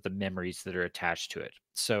because of the memories that are attached to it.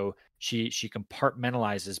 So she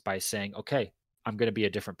compartmentalizes by saying, "Okay, I'm going to be a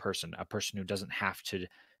different person, a person who doesn't have to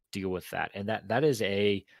deal with that." And that is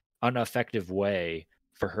a ineffective way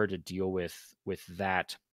for her to deal with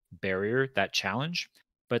that barrier, that challenge.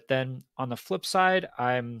 But then on the flip side,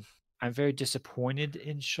 I'm very disappointed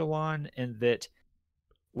in Shallan in that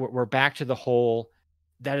we're back to the whole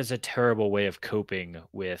that is a terrible way of coping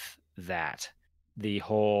with that. The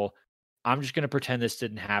whole I'm just going to pretend this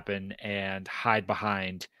didn't happen and hide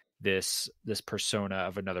behind this persona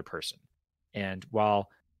of another person. And while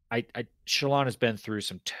I Shallan has been through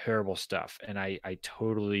some terrible stuff, and I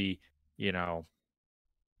totally, you know,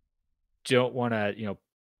 don't want to,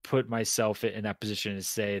 put myself in that position and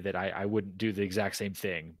say that I wouldn't do the exact same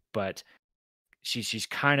thing, but she's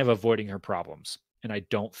kind of avoiding her problems, and I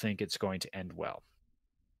don't think it's going to end well.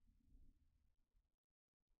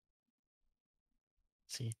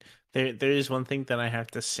 See, there is one thing that I have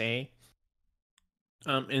to say.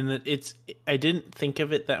 In that I didn't think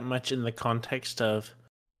of it that much in the context of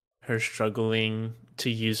her struggling to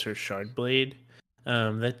use her shard blade.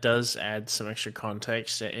 That does add some extra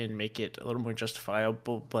context and make it a little more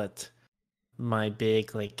justifiable. But my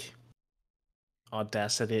big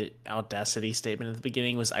audacity statement at the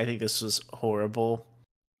beginning was, I think this was horrible,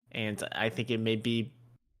 and I think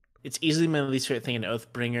it's easily my least favorite thing in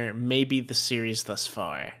Oathbringer, maybe the series thus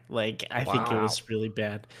far. I think it was really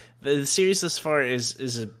bad. The series thus far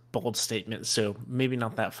is a bold statement, so maybe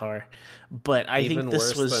not that far. But I Even think this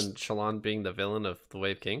worse was than Shallan being the villain of the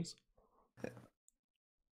Way of Kings.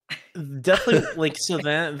 definitely so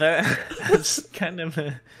that's kind of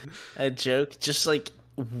a joke. Just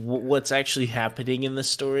what's actually happening in the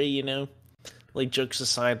story, jokes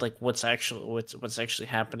aside, what's actually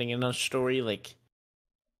happening in the story,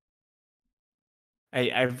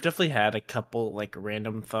 I've definitely had a couple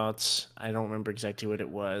random thoughts. I don't remember exactly what it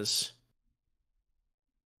was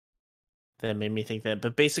that made me think that,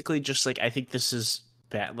 but basically just I think this is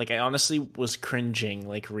bad. I honestly was cringing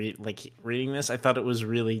reading this. I thought it was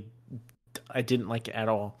really, I didn't like it at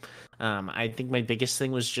all. I think my biggest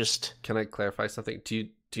thing was just. Can I clarify something? Do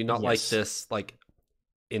you not like this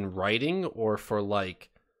in writing, or for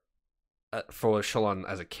Shallan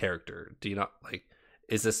as a character? Do you not like?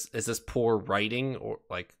 Is this poor writing, or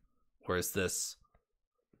is this?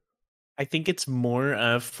 I think it's more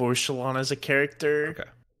of for Shallan as a character. Okay.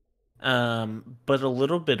 But a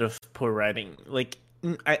little bit of poor writing.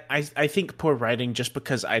 I think poor writing just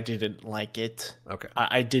because I didn't like it. Okay.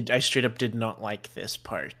 I straight up did not like this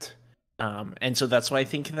part. And so that's why I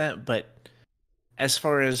think that. But as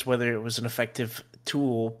far as whether it was an effective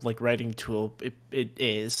tool, writing tool, it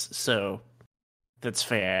is. So that's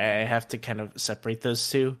fair. I have to kind of separate those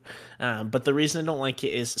two. But the reason I don't like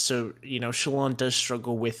it is, so, Shallan does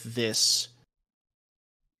struggle with this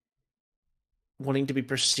wanting to be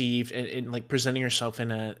perceived and presenting herself in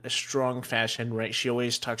a strong fashion, right? She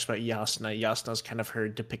always talks about Jasnah. Jasnah's kind of her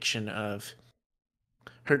depiction of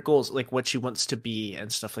her goals, what she wants to be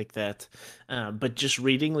and stuff like that. But just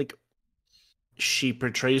reading, she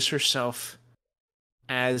portrays herself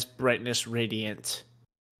as Brightness Radiant,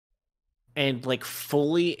 and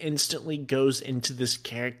fully instantly goes into this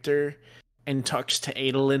character and talks to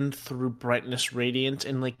Adolin through Brightness Radiant,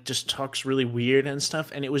 and just talks really weird and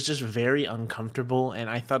stuff, and it was just very uncomfortable, and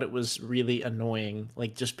I thought it was really annoying,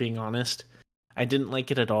 just being honest. I didn't like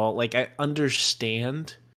it at all. I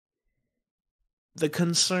understand the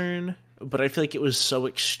concern, but I feel like it was so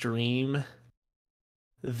extreme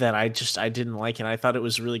that I didn't like it. I thought it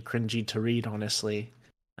was really cringy to read, honestly.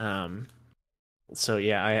 So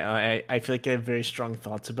yeah, I feel like I have very strong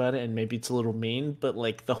thoughts about it, and maybe it's a little mean, but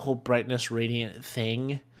the whole Brightness Radiant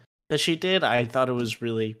thing that she did, I thought it was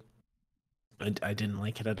really, I didn't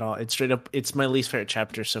like it at all. It's straight up, it's my least favorite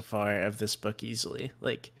chapter so far of this book, easily.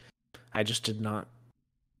 I just did not.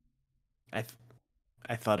 I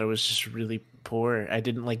thought it was just really poor. I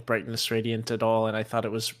didn't like Brightness Radiant at all, and I thought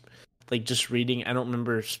it was just reading. I don't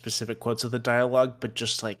remember specific quotes of the dialogue, but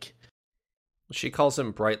just she calls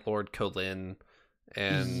him Bright Lord Kholin.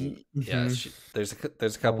 And yeah, there's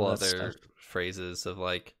a couple other phrases of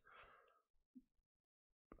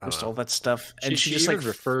just all that stuff, and she just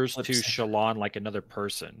refers to Shallan like another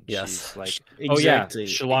person. Yes, she's exactly. Oh yeah,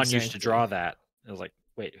 Shallan used to draw that. I was like,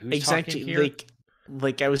 wait, who's talking here?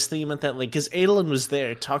 I was thinking about that, because Adolin was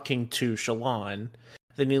there talking to Shallan,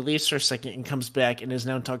 then he leaves for a second and comes back and is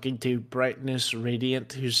now talking to Brightness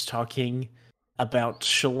Radiant, who's talking about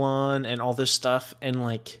Shallan and all this stuff, and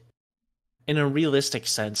in a realistic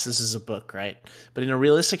sense, this is a book, right? But in a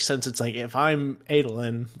realistic sense, it's like if I'm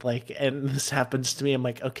Adolin, like, and this happens to me, I'm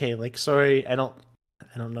like, okay, like, sorry, I don't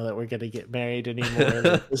know that we're gonna get married anymore.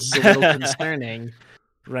 Like, this is a little concerning,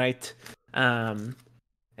 right? And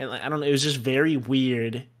like, I don't know, it was just very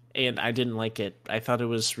weird, and I didn't like it. I thought it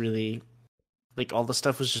was really like all the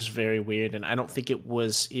stuff was just very weird, and I don't think it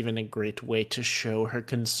was even a great way to show her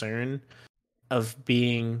concern of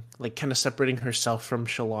being like kind of separating herself from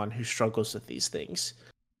Shallan, who struggles with these things.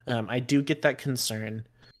 I do get that concern,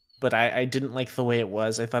 but I didn't like the way it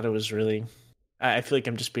was. I thought it was really. I feel like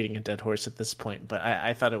I'm just beating a dead horse at this point, but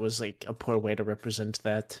I thought it was like a poor way to represent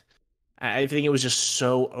that. I think it was just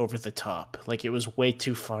so over the top. Like it was way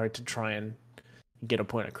too far to try and get a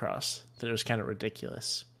point across. That it was kind of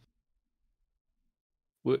ridiculous.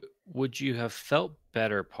 Would you have felt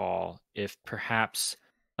better, Paul, if perhaps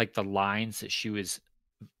like the lines that she was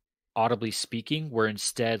audibly speaking were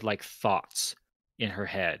instead like thoughts in her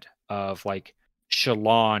head of like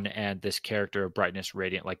Shallan and this character of Brightness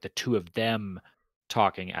Radiant, like the two of them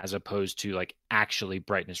talking, as opposed to like actually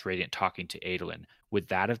Brightness Radiant talking to Adolin? Would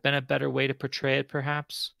that have been a better way to portray it,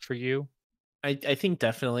 perhaps, for you? I think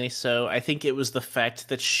definitely so. I think it was the fact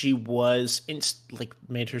that she was like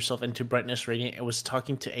made herself into Brightness Radiant and was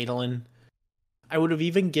talking to Adolin. I would have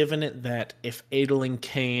even given it that if Adolin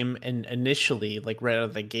came and initially, like right out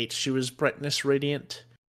of the gate, she was Brightness Radiant.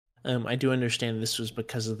 I do understand this was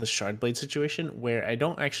because of the Shardblade situation, where I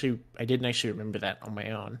didn't actually remember that on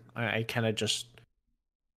my own. I kind of just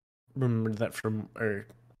remembered that or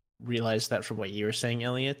realized that from what you were saying,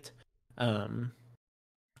 Elliot.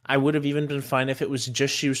 I would have even been fine if it was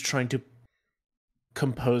just she was trying to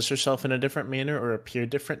compose herself in a different manner or appear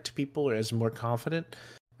different to people or as more confident.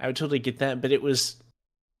 I would totally get that, but it was,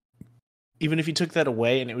 even if you took that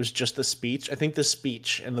away and it was just the speech, I think the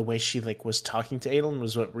speech and the way she like was talking to Adolin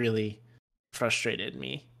was what really frustrated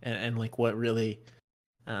me and like what really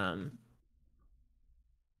like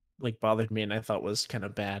bothered me and I thought was kind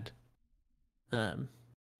of bad.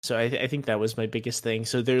 So I think that was my biggest thing.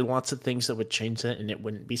 So there are lots of things that would change that and it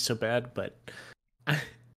wouldn't be so bad, but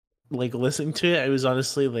like listening to it, I was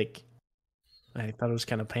honestly like, I thought it was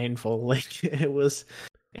kind of painful. Like it was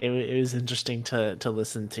interesting to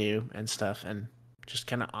listen to and stuff, and just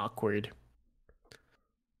kind of awkward.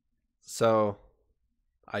 So,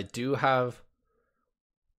 I do have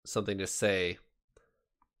something to say,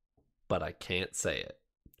 but I can't say it.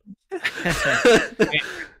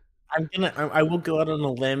 I will go out on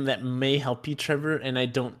a limb that may help you, Trevor, and I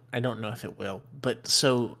don't know if it will. But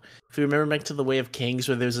so if you remember back to the Way of Kings,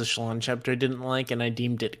 where there's a Shallan chapter I didn't like, and I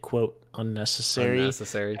deemed it quote unnecessary.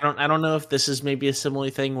 I don't know if this is maybe a similar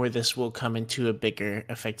thing where this will come into a bigger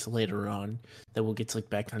effect later on that we'll get to look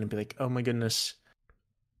back on and be like, oh my goodness,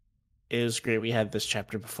 it was great. We had this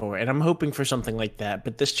chapter before, and I'm hoping for something like that.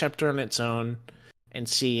 But this chapter on its own, and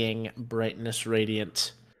seeing Brightness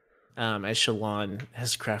Radiant, as Shallan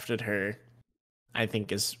has crafted her, I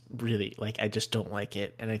think is really like, I just don't like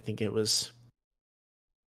it, and I think it was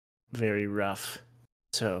very rough.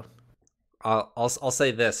 So I'll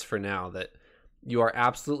say this for now, that you are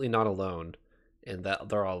absolutely not alone in that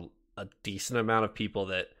there are a decent amount of people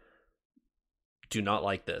that do not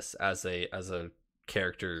like this as a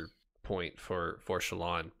character point for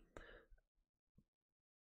Shallan.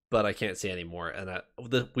 But I can't say any more, and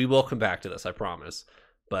we will come back to this, I promise.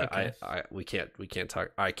 But okay.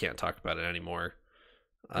 I can't talk about it anymore.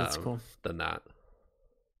 That's cool. Than that.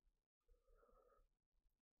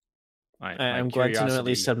 I'm glad to know at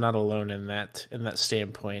least I'm not alone in that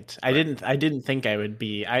standpoint. Right. I didn't think I would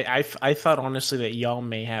be. I thought honestly that y'all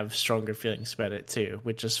may have stronger feelings about it too,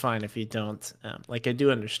 which is fine if you don't. Like I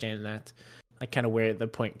do understand that, like kind of where the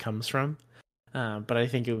point comes from. But I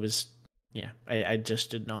think it was, yeah, I just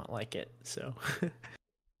did not like it. So.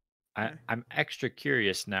 I'm extra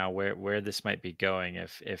curious now where this might be going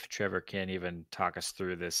if Trevor can't even talk us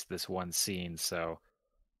through this one scene. So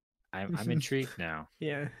I'm intrigued now.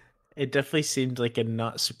 Yeah, it definitely seemed like a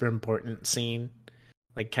not super important scene,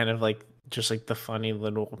 like kind of like just like the funny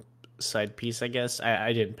little side piece, I guess.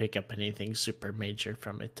 I didn't pick up anything super major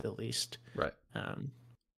from it, at least. Right.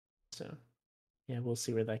 So yeah, we'll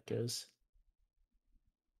see where that goes.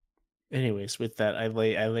 Anyways, with that, I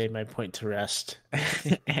lay my point to rest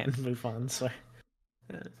and move on. So,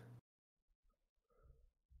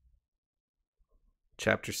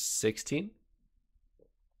 Chapter 16.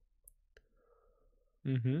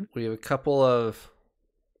 Mm-hmm. We have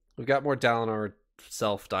we've got more Dalinar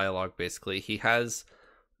self dialogue. Basically, he has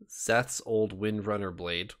Szeth's old Windrunner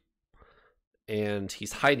blade, and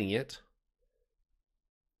he's hiding it.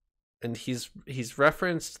 And he's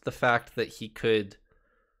referenced the fact that he could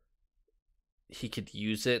he could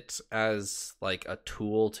use it as like a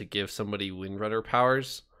tool to give somebody Windrunner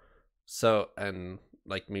powers. So, and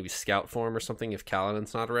like maybe scout form or something if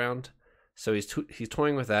Kaladin's not around. So he's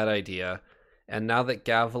toying with that idea. And now that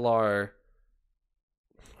Gavilar,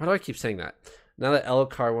 why do I keep saying that? Now that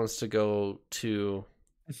Elhokar wants to go to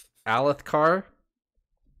Alethkar,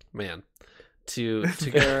 man, to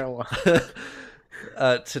go,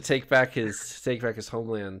 to take back his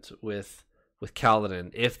homeland with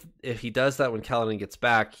Kaladin. If he does that when Kaladin gets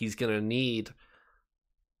back, he's gonna need,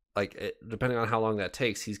 like, depending on how long that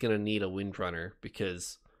takes, he's gonna need a Windrunner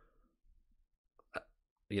because,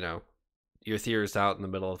 you know, Uthir is out in the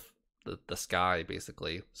middle of the sky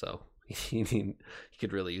basically. So he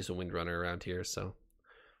could really use a Windrunner around here. So,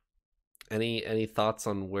 any thoughts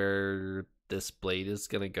on where this blade is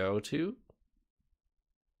gonna go to?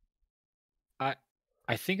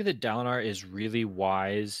 I think that Dalinar is really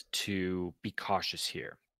wise to be cautious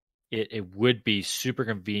here. It would be super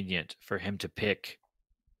convenient for him to pick,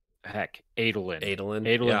 heck, Adolin.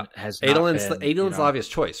 Adolin Yeah. has Adolin's not been, Adolin's the obvious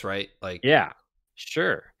choice, right? Like, yeah,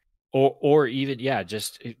 sure. Or even, yeah,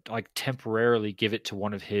 just like temporarily give it to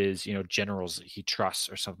one of his, generals that he trusts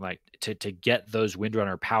or something, like to get those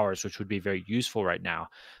Windrunner powers, which would be very useful right now.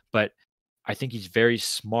 But I think he's very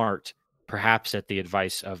smart, perhaps at the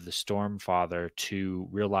advice of the Stormfather, to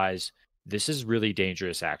realize this is really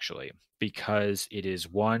dangerous, actually, because it is,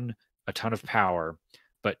 one, a ton of power,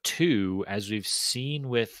 but two, as we've seen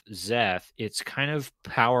with Szeth, it's kind of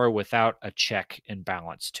power without a check and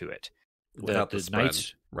balance to it. without the spread.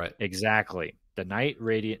 Knights, right? exactly. The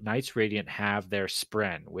Knights Radiant have their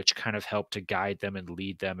spren, which kind of help to guide them and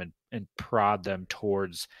lead them and prod them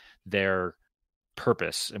towards their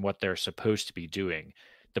purpose and what they're supposed to be doing.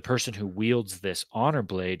 The person who wields this honor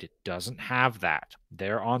blade doesn't have that.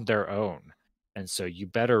 They're on their own. And so you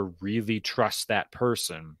better really trust that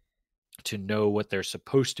person to know what they're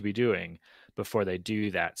supposed to be doing before they do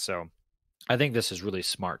that. So I think this is really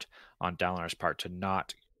smart on Dalinar's part to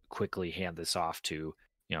not quickly hand this off to,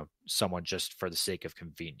 someone just for the sake of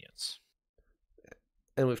convenience.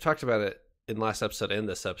 And we've talked about it in last episode and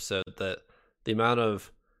this episode, that the amount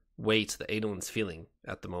of weight that Adolin's feeling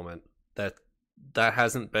at the moment, that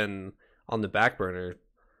hasn't been on the back burner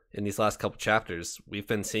in these last couple chapters. We've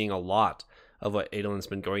been seeing a lot of what Adolin's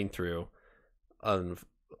been going through on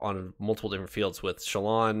multiple different fields with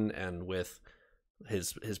Shallan and with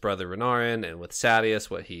his brother Renarin and with Sadeas.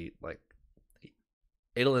 What he, like,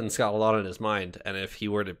 Adolin's got a lot on his mind, and if he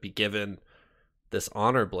were to be given this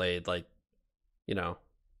honor blade, like, it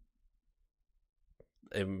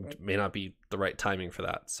may not be the right timing for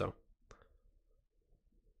that. So,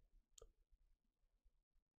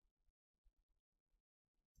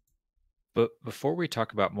 but before we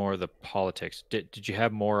talk about more of the politics, did you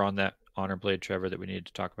have more on that honor blade, Trevor, that we needed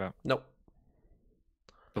to talk about? nope.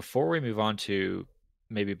 Before we move on to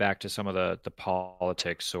maybe back to some of the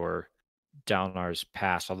politics or Dalinar's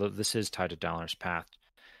past, although this is tied to Dalinar's past,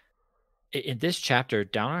 in this chapter,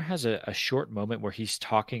 Dalinar has a short moment where he's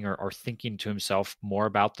talking or thinking to himself more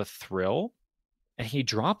about the thrill, and he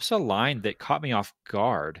drops a line that caught me off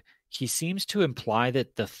guard. He seems to imply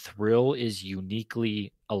that the thrill is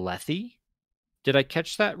uniquely Alethi. Did I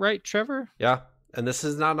catch that right, Trevor? Yeah, and this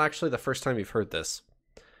is not actually the first time you've heard this.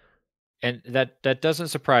 And that doesn't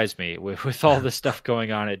surprise me. With all this stuff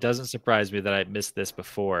going on, it doesn't surprise me that I missed this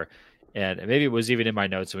before. And maybe it was even in my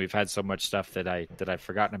notes, and we've had so much stuff that I've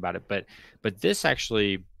forgotten about it. But this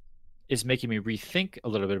actually is making me rethink a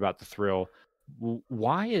little bit about the thrill.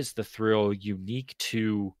 Why is the thrill unique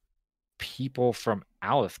to people from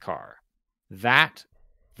Alethkar? That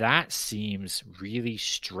seems really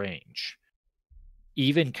strange.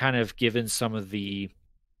 Even kind of given some of the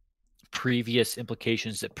previous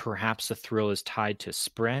implications that perhaps the thrill is tied to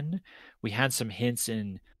Spren. We had some hints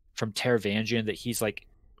from Taravangian that he's like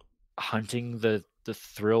hunting the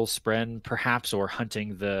thrill Spren, perhaps, or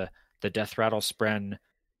hunting the death rattle Spren.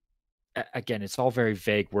 Again, it's all very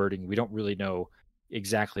vague wording. We don't really know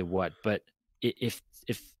exactly what, but if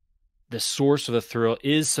the source of the thrill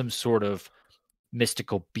is some sort of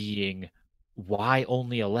mystical being, why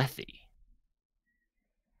only Alethi?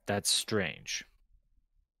 That's strange.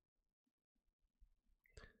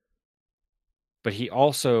 But he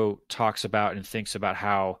also talks about and thinks about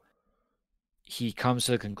how he comes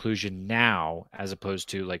to the conclusion now, as opposed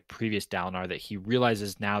to like previous Dalinar, that he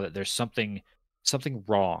realizes now that there's something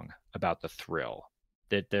wrong about the thrill,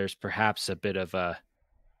 that there's perhaps a bit of a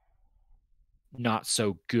not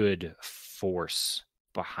so good force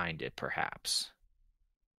behind it, perhaps.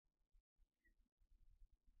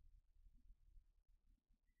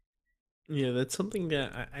 Yeah, that's something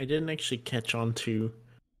that I didn't actually catch on to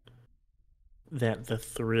that the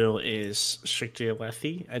thrill is strictly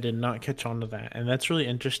Alethi. I did not catch on to that, and that's really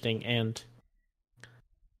interesting. And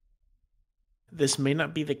this may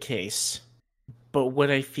not be the case, but what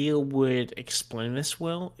I feel would explain this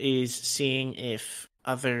well is seeing if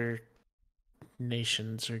other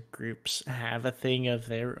nations or groups have a thing of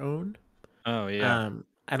their own. Oh yeah.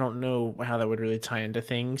 I don't know how that would really tie into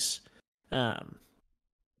things. Um,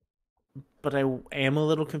 but I am a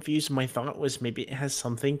little confused. My thought was maybe it has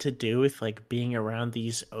something to do with like being around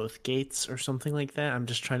these oath gates or something like that. I'm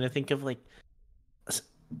just trying to think of like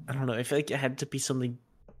I don't know. I feel like it had to be something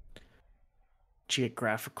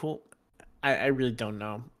geographical. I really don't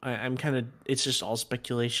know. I'm kind of it's just all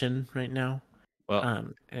speculation right now. Well,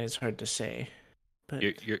 And it's hard to say. But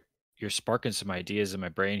you're sparking some ideas in my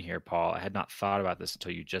brain here, Paul. I had not thought about this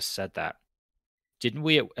until you just said that. Didn't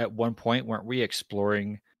we at one point weren't we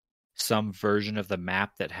exploring some version of the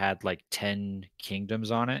map that had like 10 kingdoms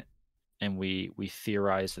on it? And we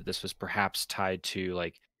theorized that this was perhaps tied to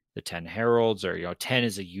like the 10 heralds, or 10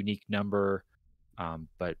 is a unique number,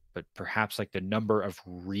 but perhaps like the number of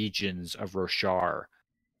regions of Roshar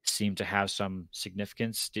seem to have some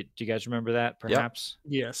significance. Do you guys remember that perhaps?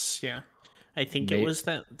 yes, yeah. I think it was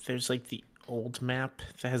that there's like the old map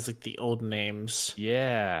that has like the old names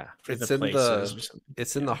Yeah. for It's the in places or something.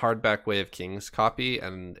 it's in the hardback Way of Kings copy,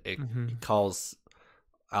 and it calls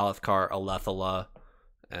Alethkar Alethala,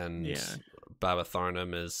 and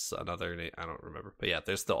Babatharnum is another name. I don't remember, but yeah,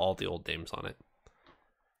 there's all the old names on it.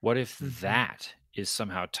 What if that is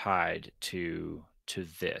somehow tied to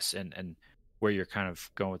this, and where you're kind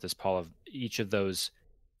of going with this, Paul, of each of those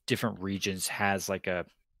different regions has like a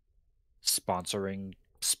sponsoring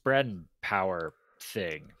spread power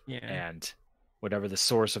thing, and whatever the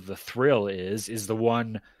source of the thrill is the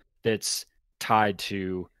one that's tied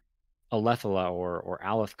to Alethala or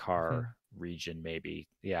Alethkar region, maybe.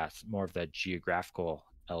 Yeah, it's more of the geographical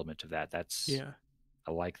element of that.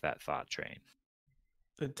 I like that thought train.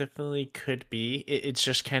 It definitely could be. It's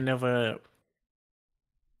just kind of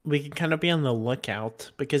we can kind of be on the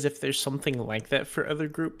lookout, because if there's something like that for other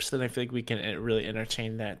groups, then I feel like we can really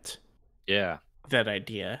entertain that. Yeah, that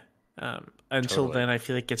idea. Until then, I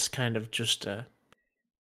feel like it's kind of just a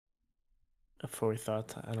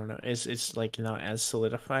forethought. I don't know. It's like not as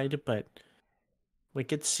solidified, but we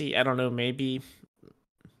could see. I don't know. Maybe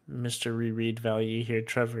Mr. Reread value here,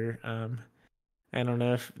 Trevor. I don't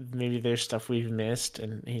know if maybe there's stuff we've missed,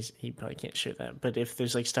 and he probably can't share that. But if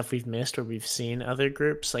there's like stuff we've missed or we've seen other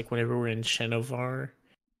groups, like whenever we're in Shenovar,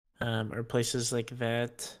 or places like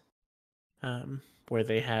that, where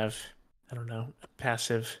they have, I don't know, a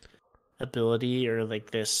passive ability or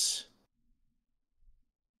like this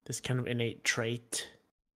kind of innate trait.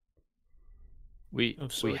 We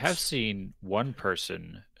have seen one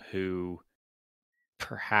person who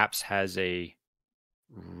perhaps has a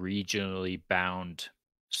regionally bound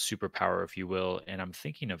superpower, if you will, and I'm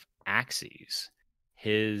thinking of Axes.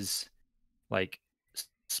 His like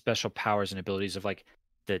special powers and abilities of like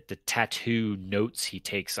the tattoo notes he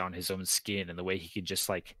takes on his own skin, and the way he can just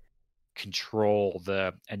like control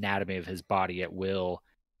the anatomy of his body at will,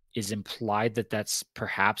 is implied that that's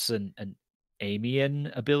perhaps an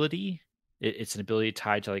Amian ability. It's an ability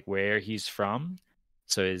tied to like where he's from.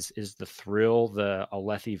 So is the thrill the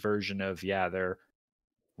Alethi version of their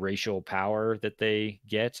racial power that they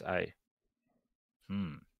get?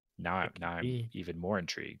 Now I'm even more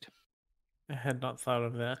intrigued. I had not thought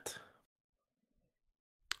of that.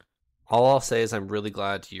 All I'll say is I'm really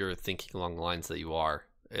glad you're thinking along the lines that you are.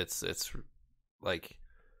 It's like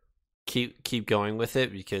keep going with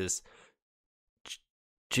it, because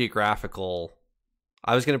geographical.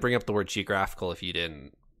 I was going to bring up the word geographical if you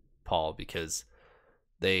didn't, Paul, because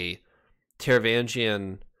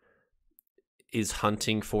Taravangian is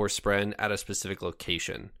hunting for Spren at a specific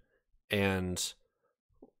location, and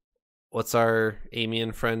what's our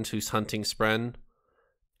Amian friend who's hunting Spren?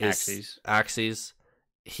 Axes.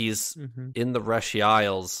 He's in the Reshi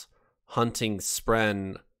Isles hunting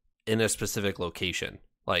Spren in a specific location.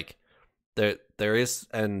 Like there is,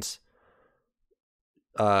 and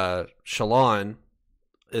Shallan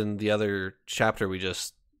in the other chapter we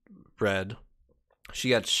just read,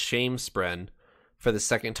 she got Shame Spren for the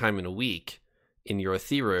second time in a week in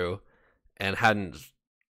Urithiru, and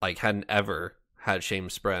hadn't ever had Shame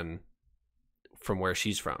Spren from where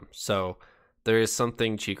she's from. So there is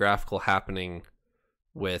something geographical happening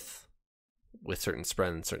with certain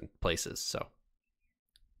Spren in certain places. So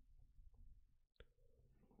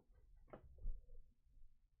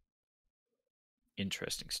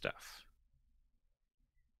interesting stuff.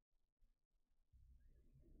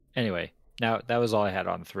 Anyway, now that was all I had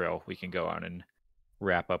on Thrill. We can go on and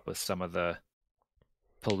wrap up with some of the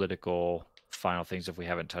political final things if we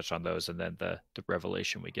haven't touched on those, and then the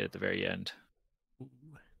revelation we get at the very end.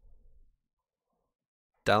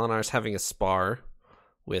 Dalinar's having a spar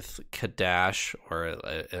with Kadash, or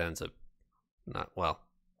it ends up not well.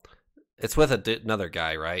 It's with another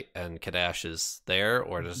guy, right? And Kadash is there,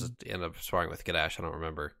 or does it end up sparring with Kadash? I don't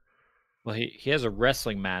remember. Well, he has a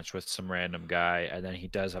wrestling match with some random guy, and then he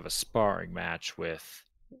does have a sparring match with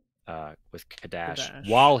Kadash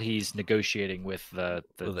while he's negotiating with the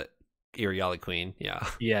Iriali Queen. Yeah.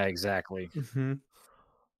 Yeah, exactly. Mm-hmm.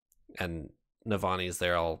 And Navani's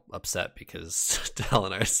there all upset because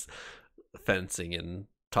Dalinar's fencing and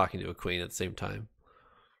talking to a queen at the same time.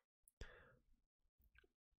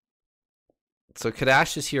 So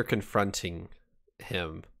Kadash is here confronting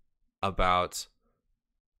him about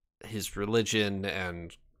his religion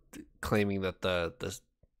and claiming that the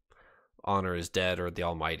honor is dead, or the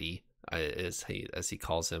Almighty, as he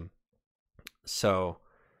calls him. So,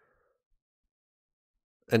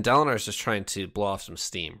 and Dalinar's just trying to blow off some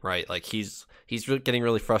steam, right? Like he's getting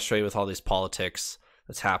really frustrated with all these politics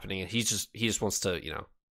that's happening, and he just wants to,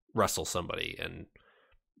 wrestle somebody, and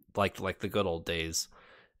like the good old days.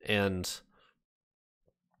 And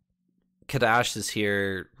Kadash is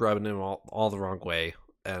here rubbing him all the wrong way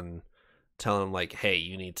and telling him, like, hey,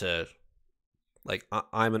 you need to, like,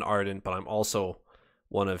 I'm an Ardent, but I'm also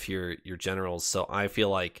one of your generals, so I feel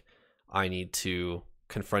like I need to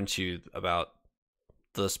confront you about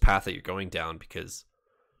this path that you're going down, because,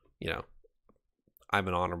 I'm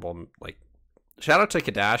an honorable, like, shout out to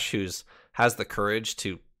Kadash, who's has the courage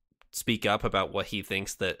to speak up about what he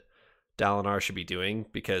thinks that Dalinar should be doing,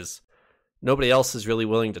 because nobody else is really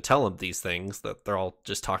willing to tell him these things, that they're all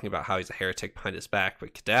just talking about how he's a heretic behind his back.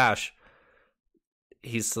 But Kadash,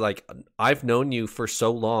 he's like, I've known you for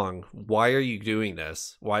so long. Why are you doing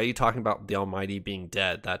this? Why are you talking about the Almighty being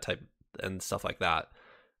dead? That type and stuff like that.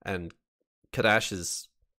 And Kadash is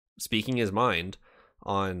speaking his mind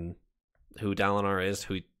on who Dalinar is,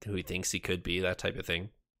 who he thinks he could be, that type of thing.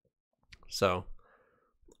 So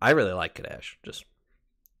I really like Kadash. Just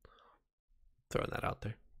throwing that out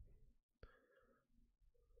there.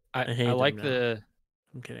 I like the...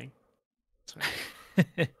 I'm kidding.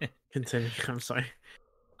 Sorry. Continue. I'm sorry.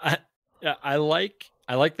 I like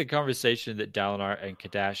the conversation that Dalinar and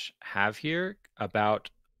Kadash have here about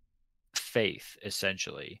faith,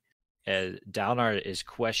 essentially. As Dalinar is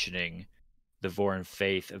questioning the Vorin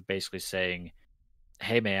faith of basically saying,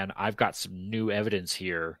 hey man, I've got some new evidence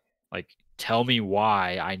here. Like, tell me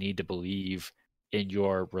why I need to believe in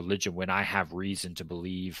your religion when I have reason to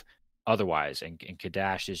believe otherwise. And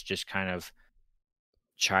Kadash is just kind of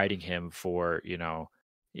chiding him for,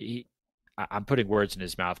 I'm putting words in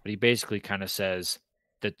his mouth, but he basically kind of says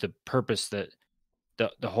that the purpose, that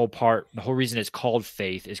the whole reason it's called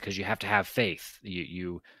faith is because you have to have faith.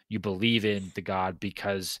 You believe in the God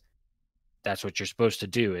because that's what you're supposed to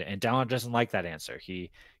do. And Dalinar doesn't like that answer. He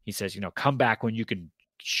says, come back when you can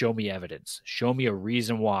show me evidence, show me a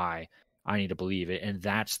reason why I need to believe it. And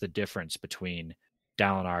that's the difference between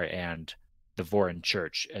Dalinar and the Vorin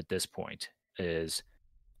Church at this point, is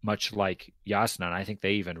much like Jasnah, and I think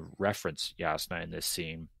they even reference Jasnah in this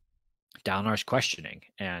scene. Dalinar's questioning,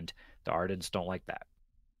 and the Ardents don't like that.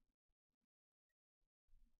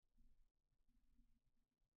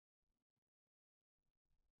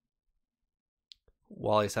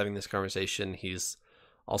 While he's having this conversation, he's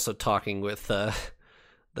also talking with the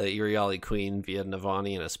Iriali Queen via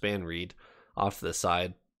Navani and a Spanreed off to the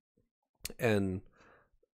side. And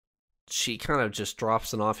she kind of just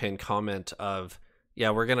drops an offhand comment of, yeah,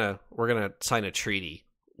 we're gonna sign a treaty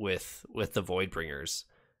with the Voidbringers.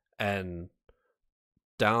 And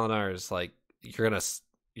Dalinar is like, you're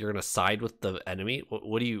gonna side with the enemy?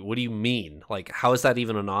 What do you mean? Like, how is that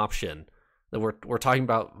even an option? That we're talking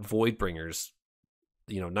about Voidbringers,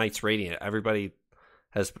 Knights Radiant. Everybody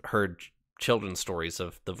has heard children's stories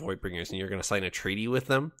of the Voidbringers, and you're gonna sign a treaty with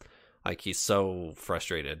them? Like, he's so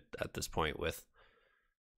frustrated at this point with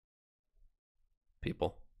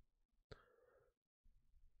people.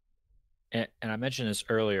 And I mentioned this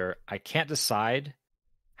earlier, I can't decide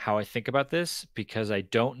how I think about this because I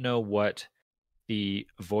don't know what the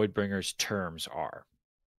Voidbringers' terms are.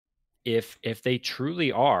 If they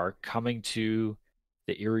truly are coming to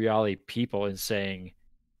the Iriali people and saying,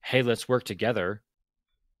 hey, let's work together,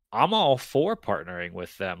 I'm all for partnering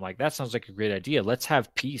with them. Like, that sounds like a great idea. Let's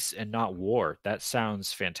have peace and not war. That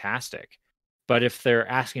sounds fantastic. But if they're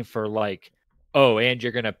asking for, like, oh, and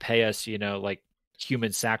you're going to pay us, like,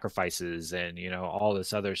 human sacrifices and, all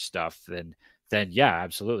this other stuff, then then yeah,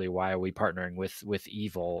 absolutely. Why are we partnering with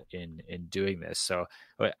evil in doing this? So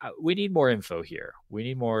we need more info here. We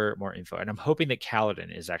need more info, and I'm hoping that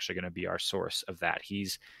Kaladin is actually going to be our source of that.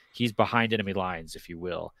 He's behind enemy lines, if you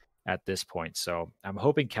will, at this point. So I'm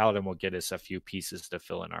hoping Kaladin will get us a few pieces to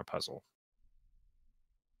fill in our puzzle.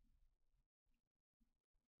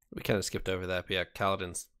 We kind of skipped over that, but yeah,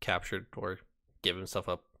 Kaladin's captured or gave himself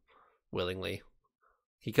up willingly.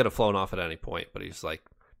 He could have flown off at any point, but he's like,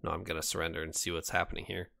 no, I'm going to surrender and see what's happening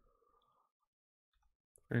here.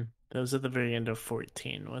 That was at the very end of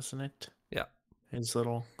 14, wasn't it? Yeah. His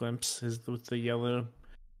little glimpse, with the yellow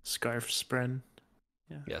scarf spread.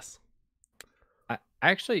 Yeah. Yes. I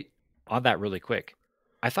actually, on that really quick,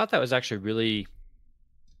 I thought that was actually really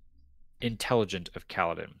intelligent of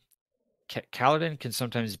Kaladin. Kaladin can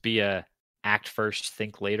sometimes be a act first,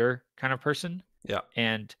 think later kind of person. Yeah.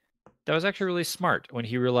 And that was actually really smart when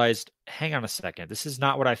he realized, hang on a second, this is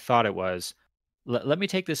not what I thought it was. Let me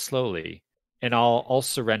take this slowly, and I'll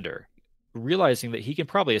surrender, realizing that he can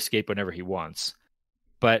probably escape whenever he wants.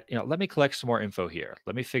 But let me collect some more info here.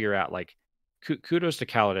 Let me figure out, like, kudos to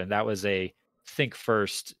Kaladin. That was a think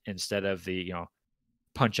first instead of the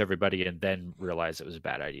punch everybody and then realize it was a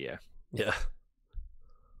bad idea. Yeah.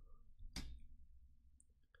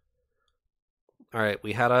 All right,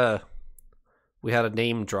 we had a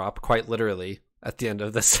name drop, quite literally, at the end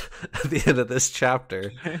of this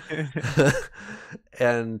chapter.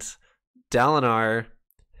 And Dalinar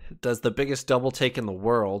does the biggest double take in the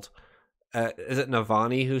world. Is it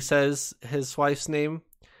Navani who says his wife's name?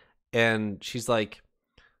 And she's like,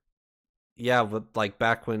 yeah, but like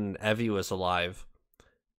back when Evie was alive.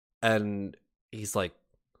 And he's like,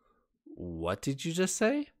 what did you just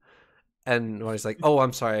say? And he's like, oh,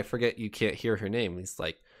 I'm sorry, I forget you can't hear her name. He's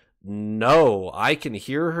like, no, I can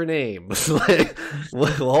hear her name. Like,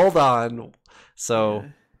 hold on. So,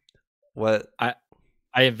 what? I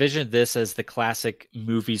envisioned this as the classic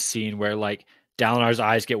movie scene where like Dalinar's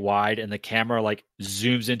eyes get wide and the camera like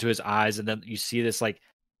zooms into his eyes, and then you see this like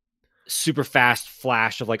super fast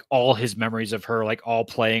flash of like all his memories of her like all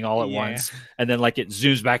playing all at once, and then like it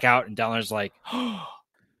zooms back out and Dalinar's like, oh,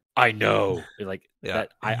 I know. Like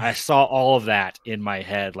that, I saw all of that in my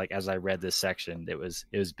head like as I read this section. It was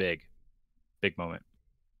big moment.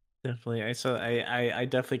 Definitely. I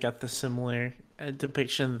definitely got the similar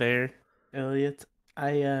depiction there, Elliot.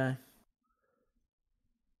 I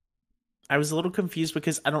was a little confused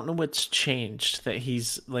because I don't know what's changed that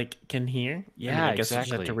he's like can hear. Yeah, I guess exactly. I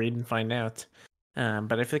just have to read and find out.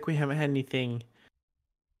 But I feel like we haven't had anything.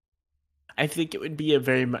 I think it would be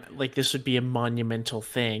this would be a monumental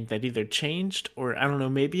thing that either changed or I don't know,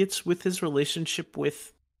 maybe it's with his relationship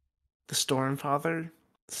with the Stormfather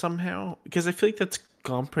somehow, because I feel like that's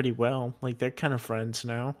gone pretty well. Like they're kind of friends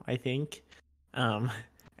now, I think.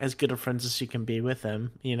 As good of friends as you can be with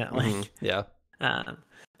them, like yeah.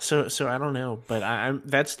 So I don't know, but I'm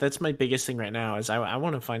that's my biggest thing right now is I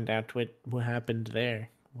want to find out what happened there,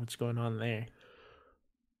 what's going on there.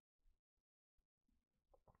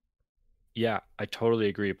 Yeah, I totally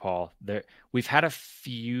agree, Paul. We've had a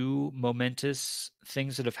few momentous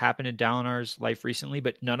things that have happened in Dalinar's life recently,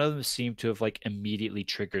 but none of them seem to have like immediately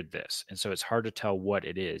triggered this. And so it's hard to tell what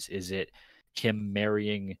it is. Is it him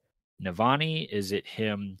marrying Navani? Is it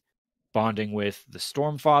him bonding with the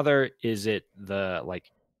Stormfather? Is it the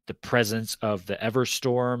presence of the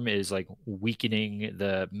Everstorm is like weakening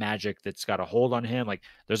the magic that's got a hold on him? Like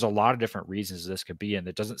there's a lot of different reasons this could be, and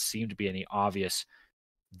there doesn't seem to be any obvious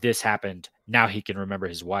this happened, now he can remember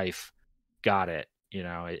his wife, got it.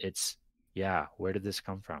 It's where did this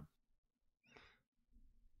come from?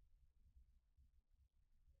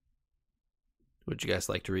 Would you guys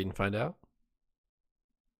like to read and find out?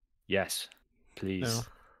 Yes, please.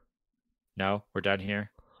 No, we're done here.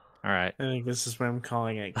 All right, I think this is where I'm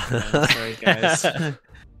calling it. Sorry guys.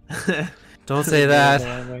 Don't say that.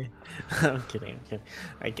 I'm kidding.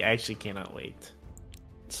 I actually cannot wait.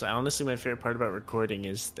 So honestly, my favorite part about recording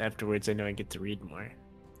is afterwards I know I get to read more.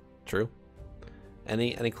 True.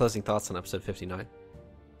 Any closing thoughts on episode 59?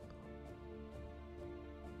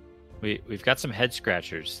 We've got some head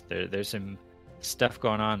scratchers. There's some stuff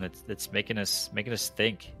going on that's making us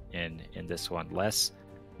think in this one.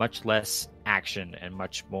 Much less action and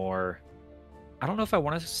much more. I don't know if I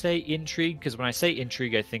want to say intrigue, because when I say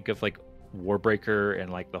intrigue, I think of like Warbreaker and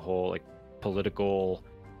like the whole like political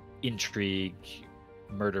intrigue,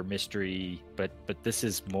 murder mystery, but this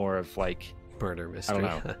is more of like murder mystery. I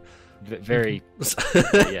don't know. Very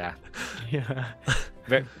yeah.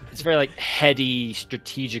 It's very like heady,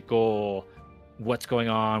 strategical. What's going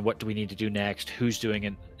on? What do we need to do next? Who's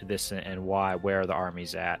doing this and why? Where are the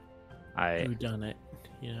armies at? Who done it?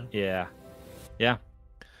 Yeah. Yeah.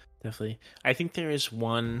 Definitely. I think there is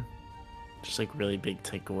one just like really big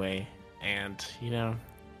takeaway, and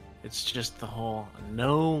it's just the whole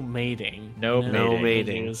no mating. No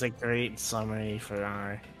mating. It was a great summary for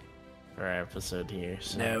our episode here.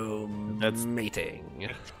 So That's mating.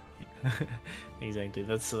 exactly.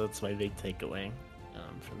 That's my big takeaway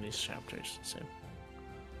from these chapters. So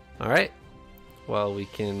All right. Well, we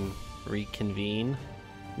can reconvene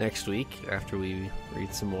next week after we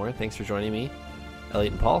read some more. Thanks for joining me,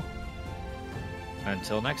 Elliot and Paul.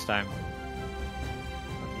 Until next time.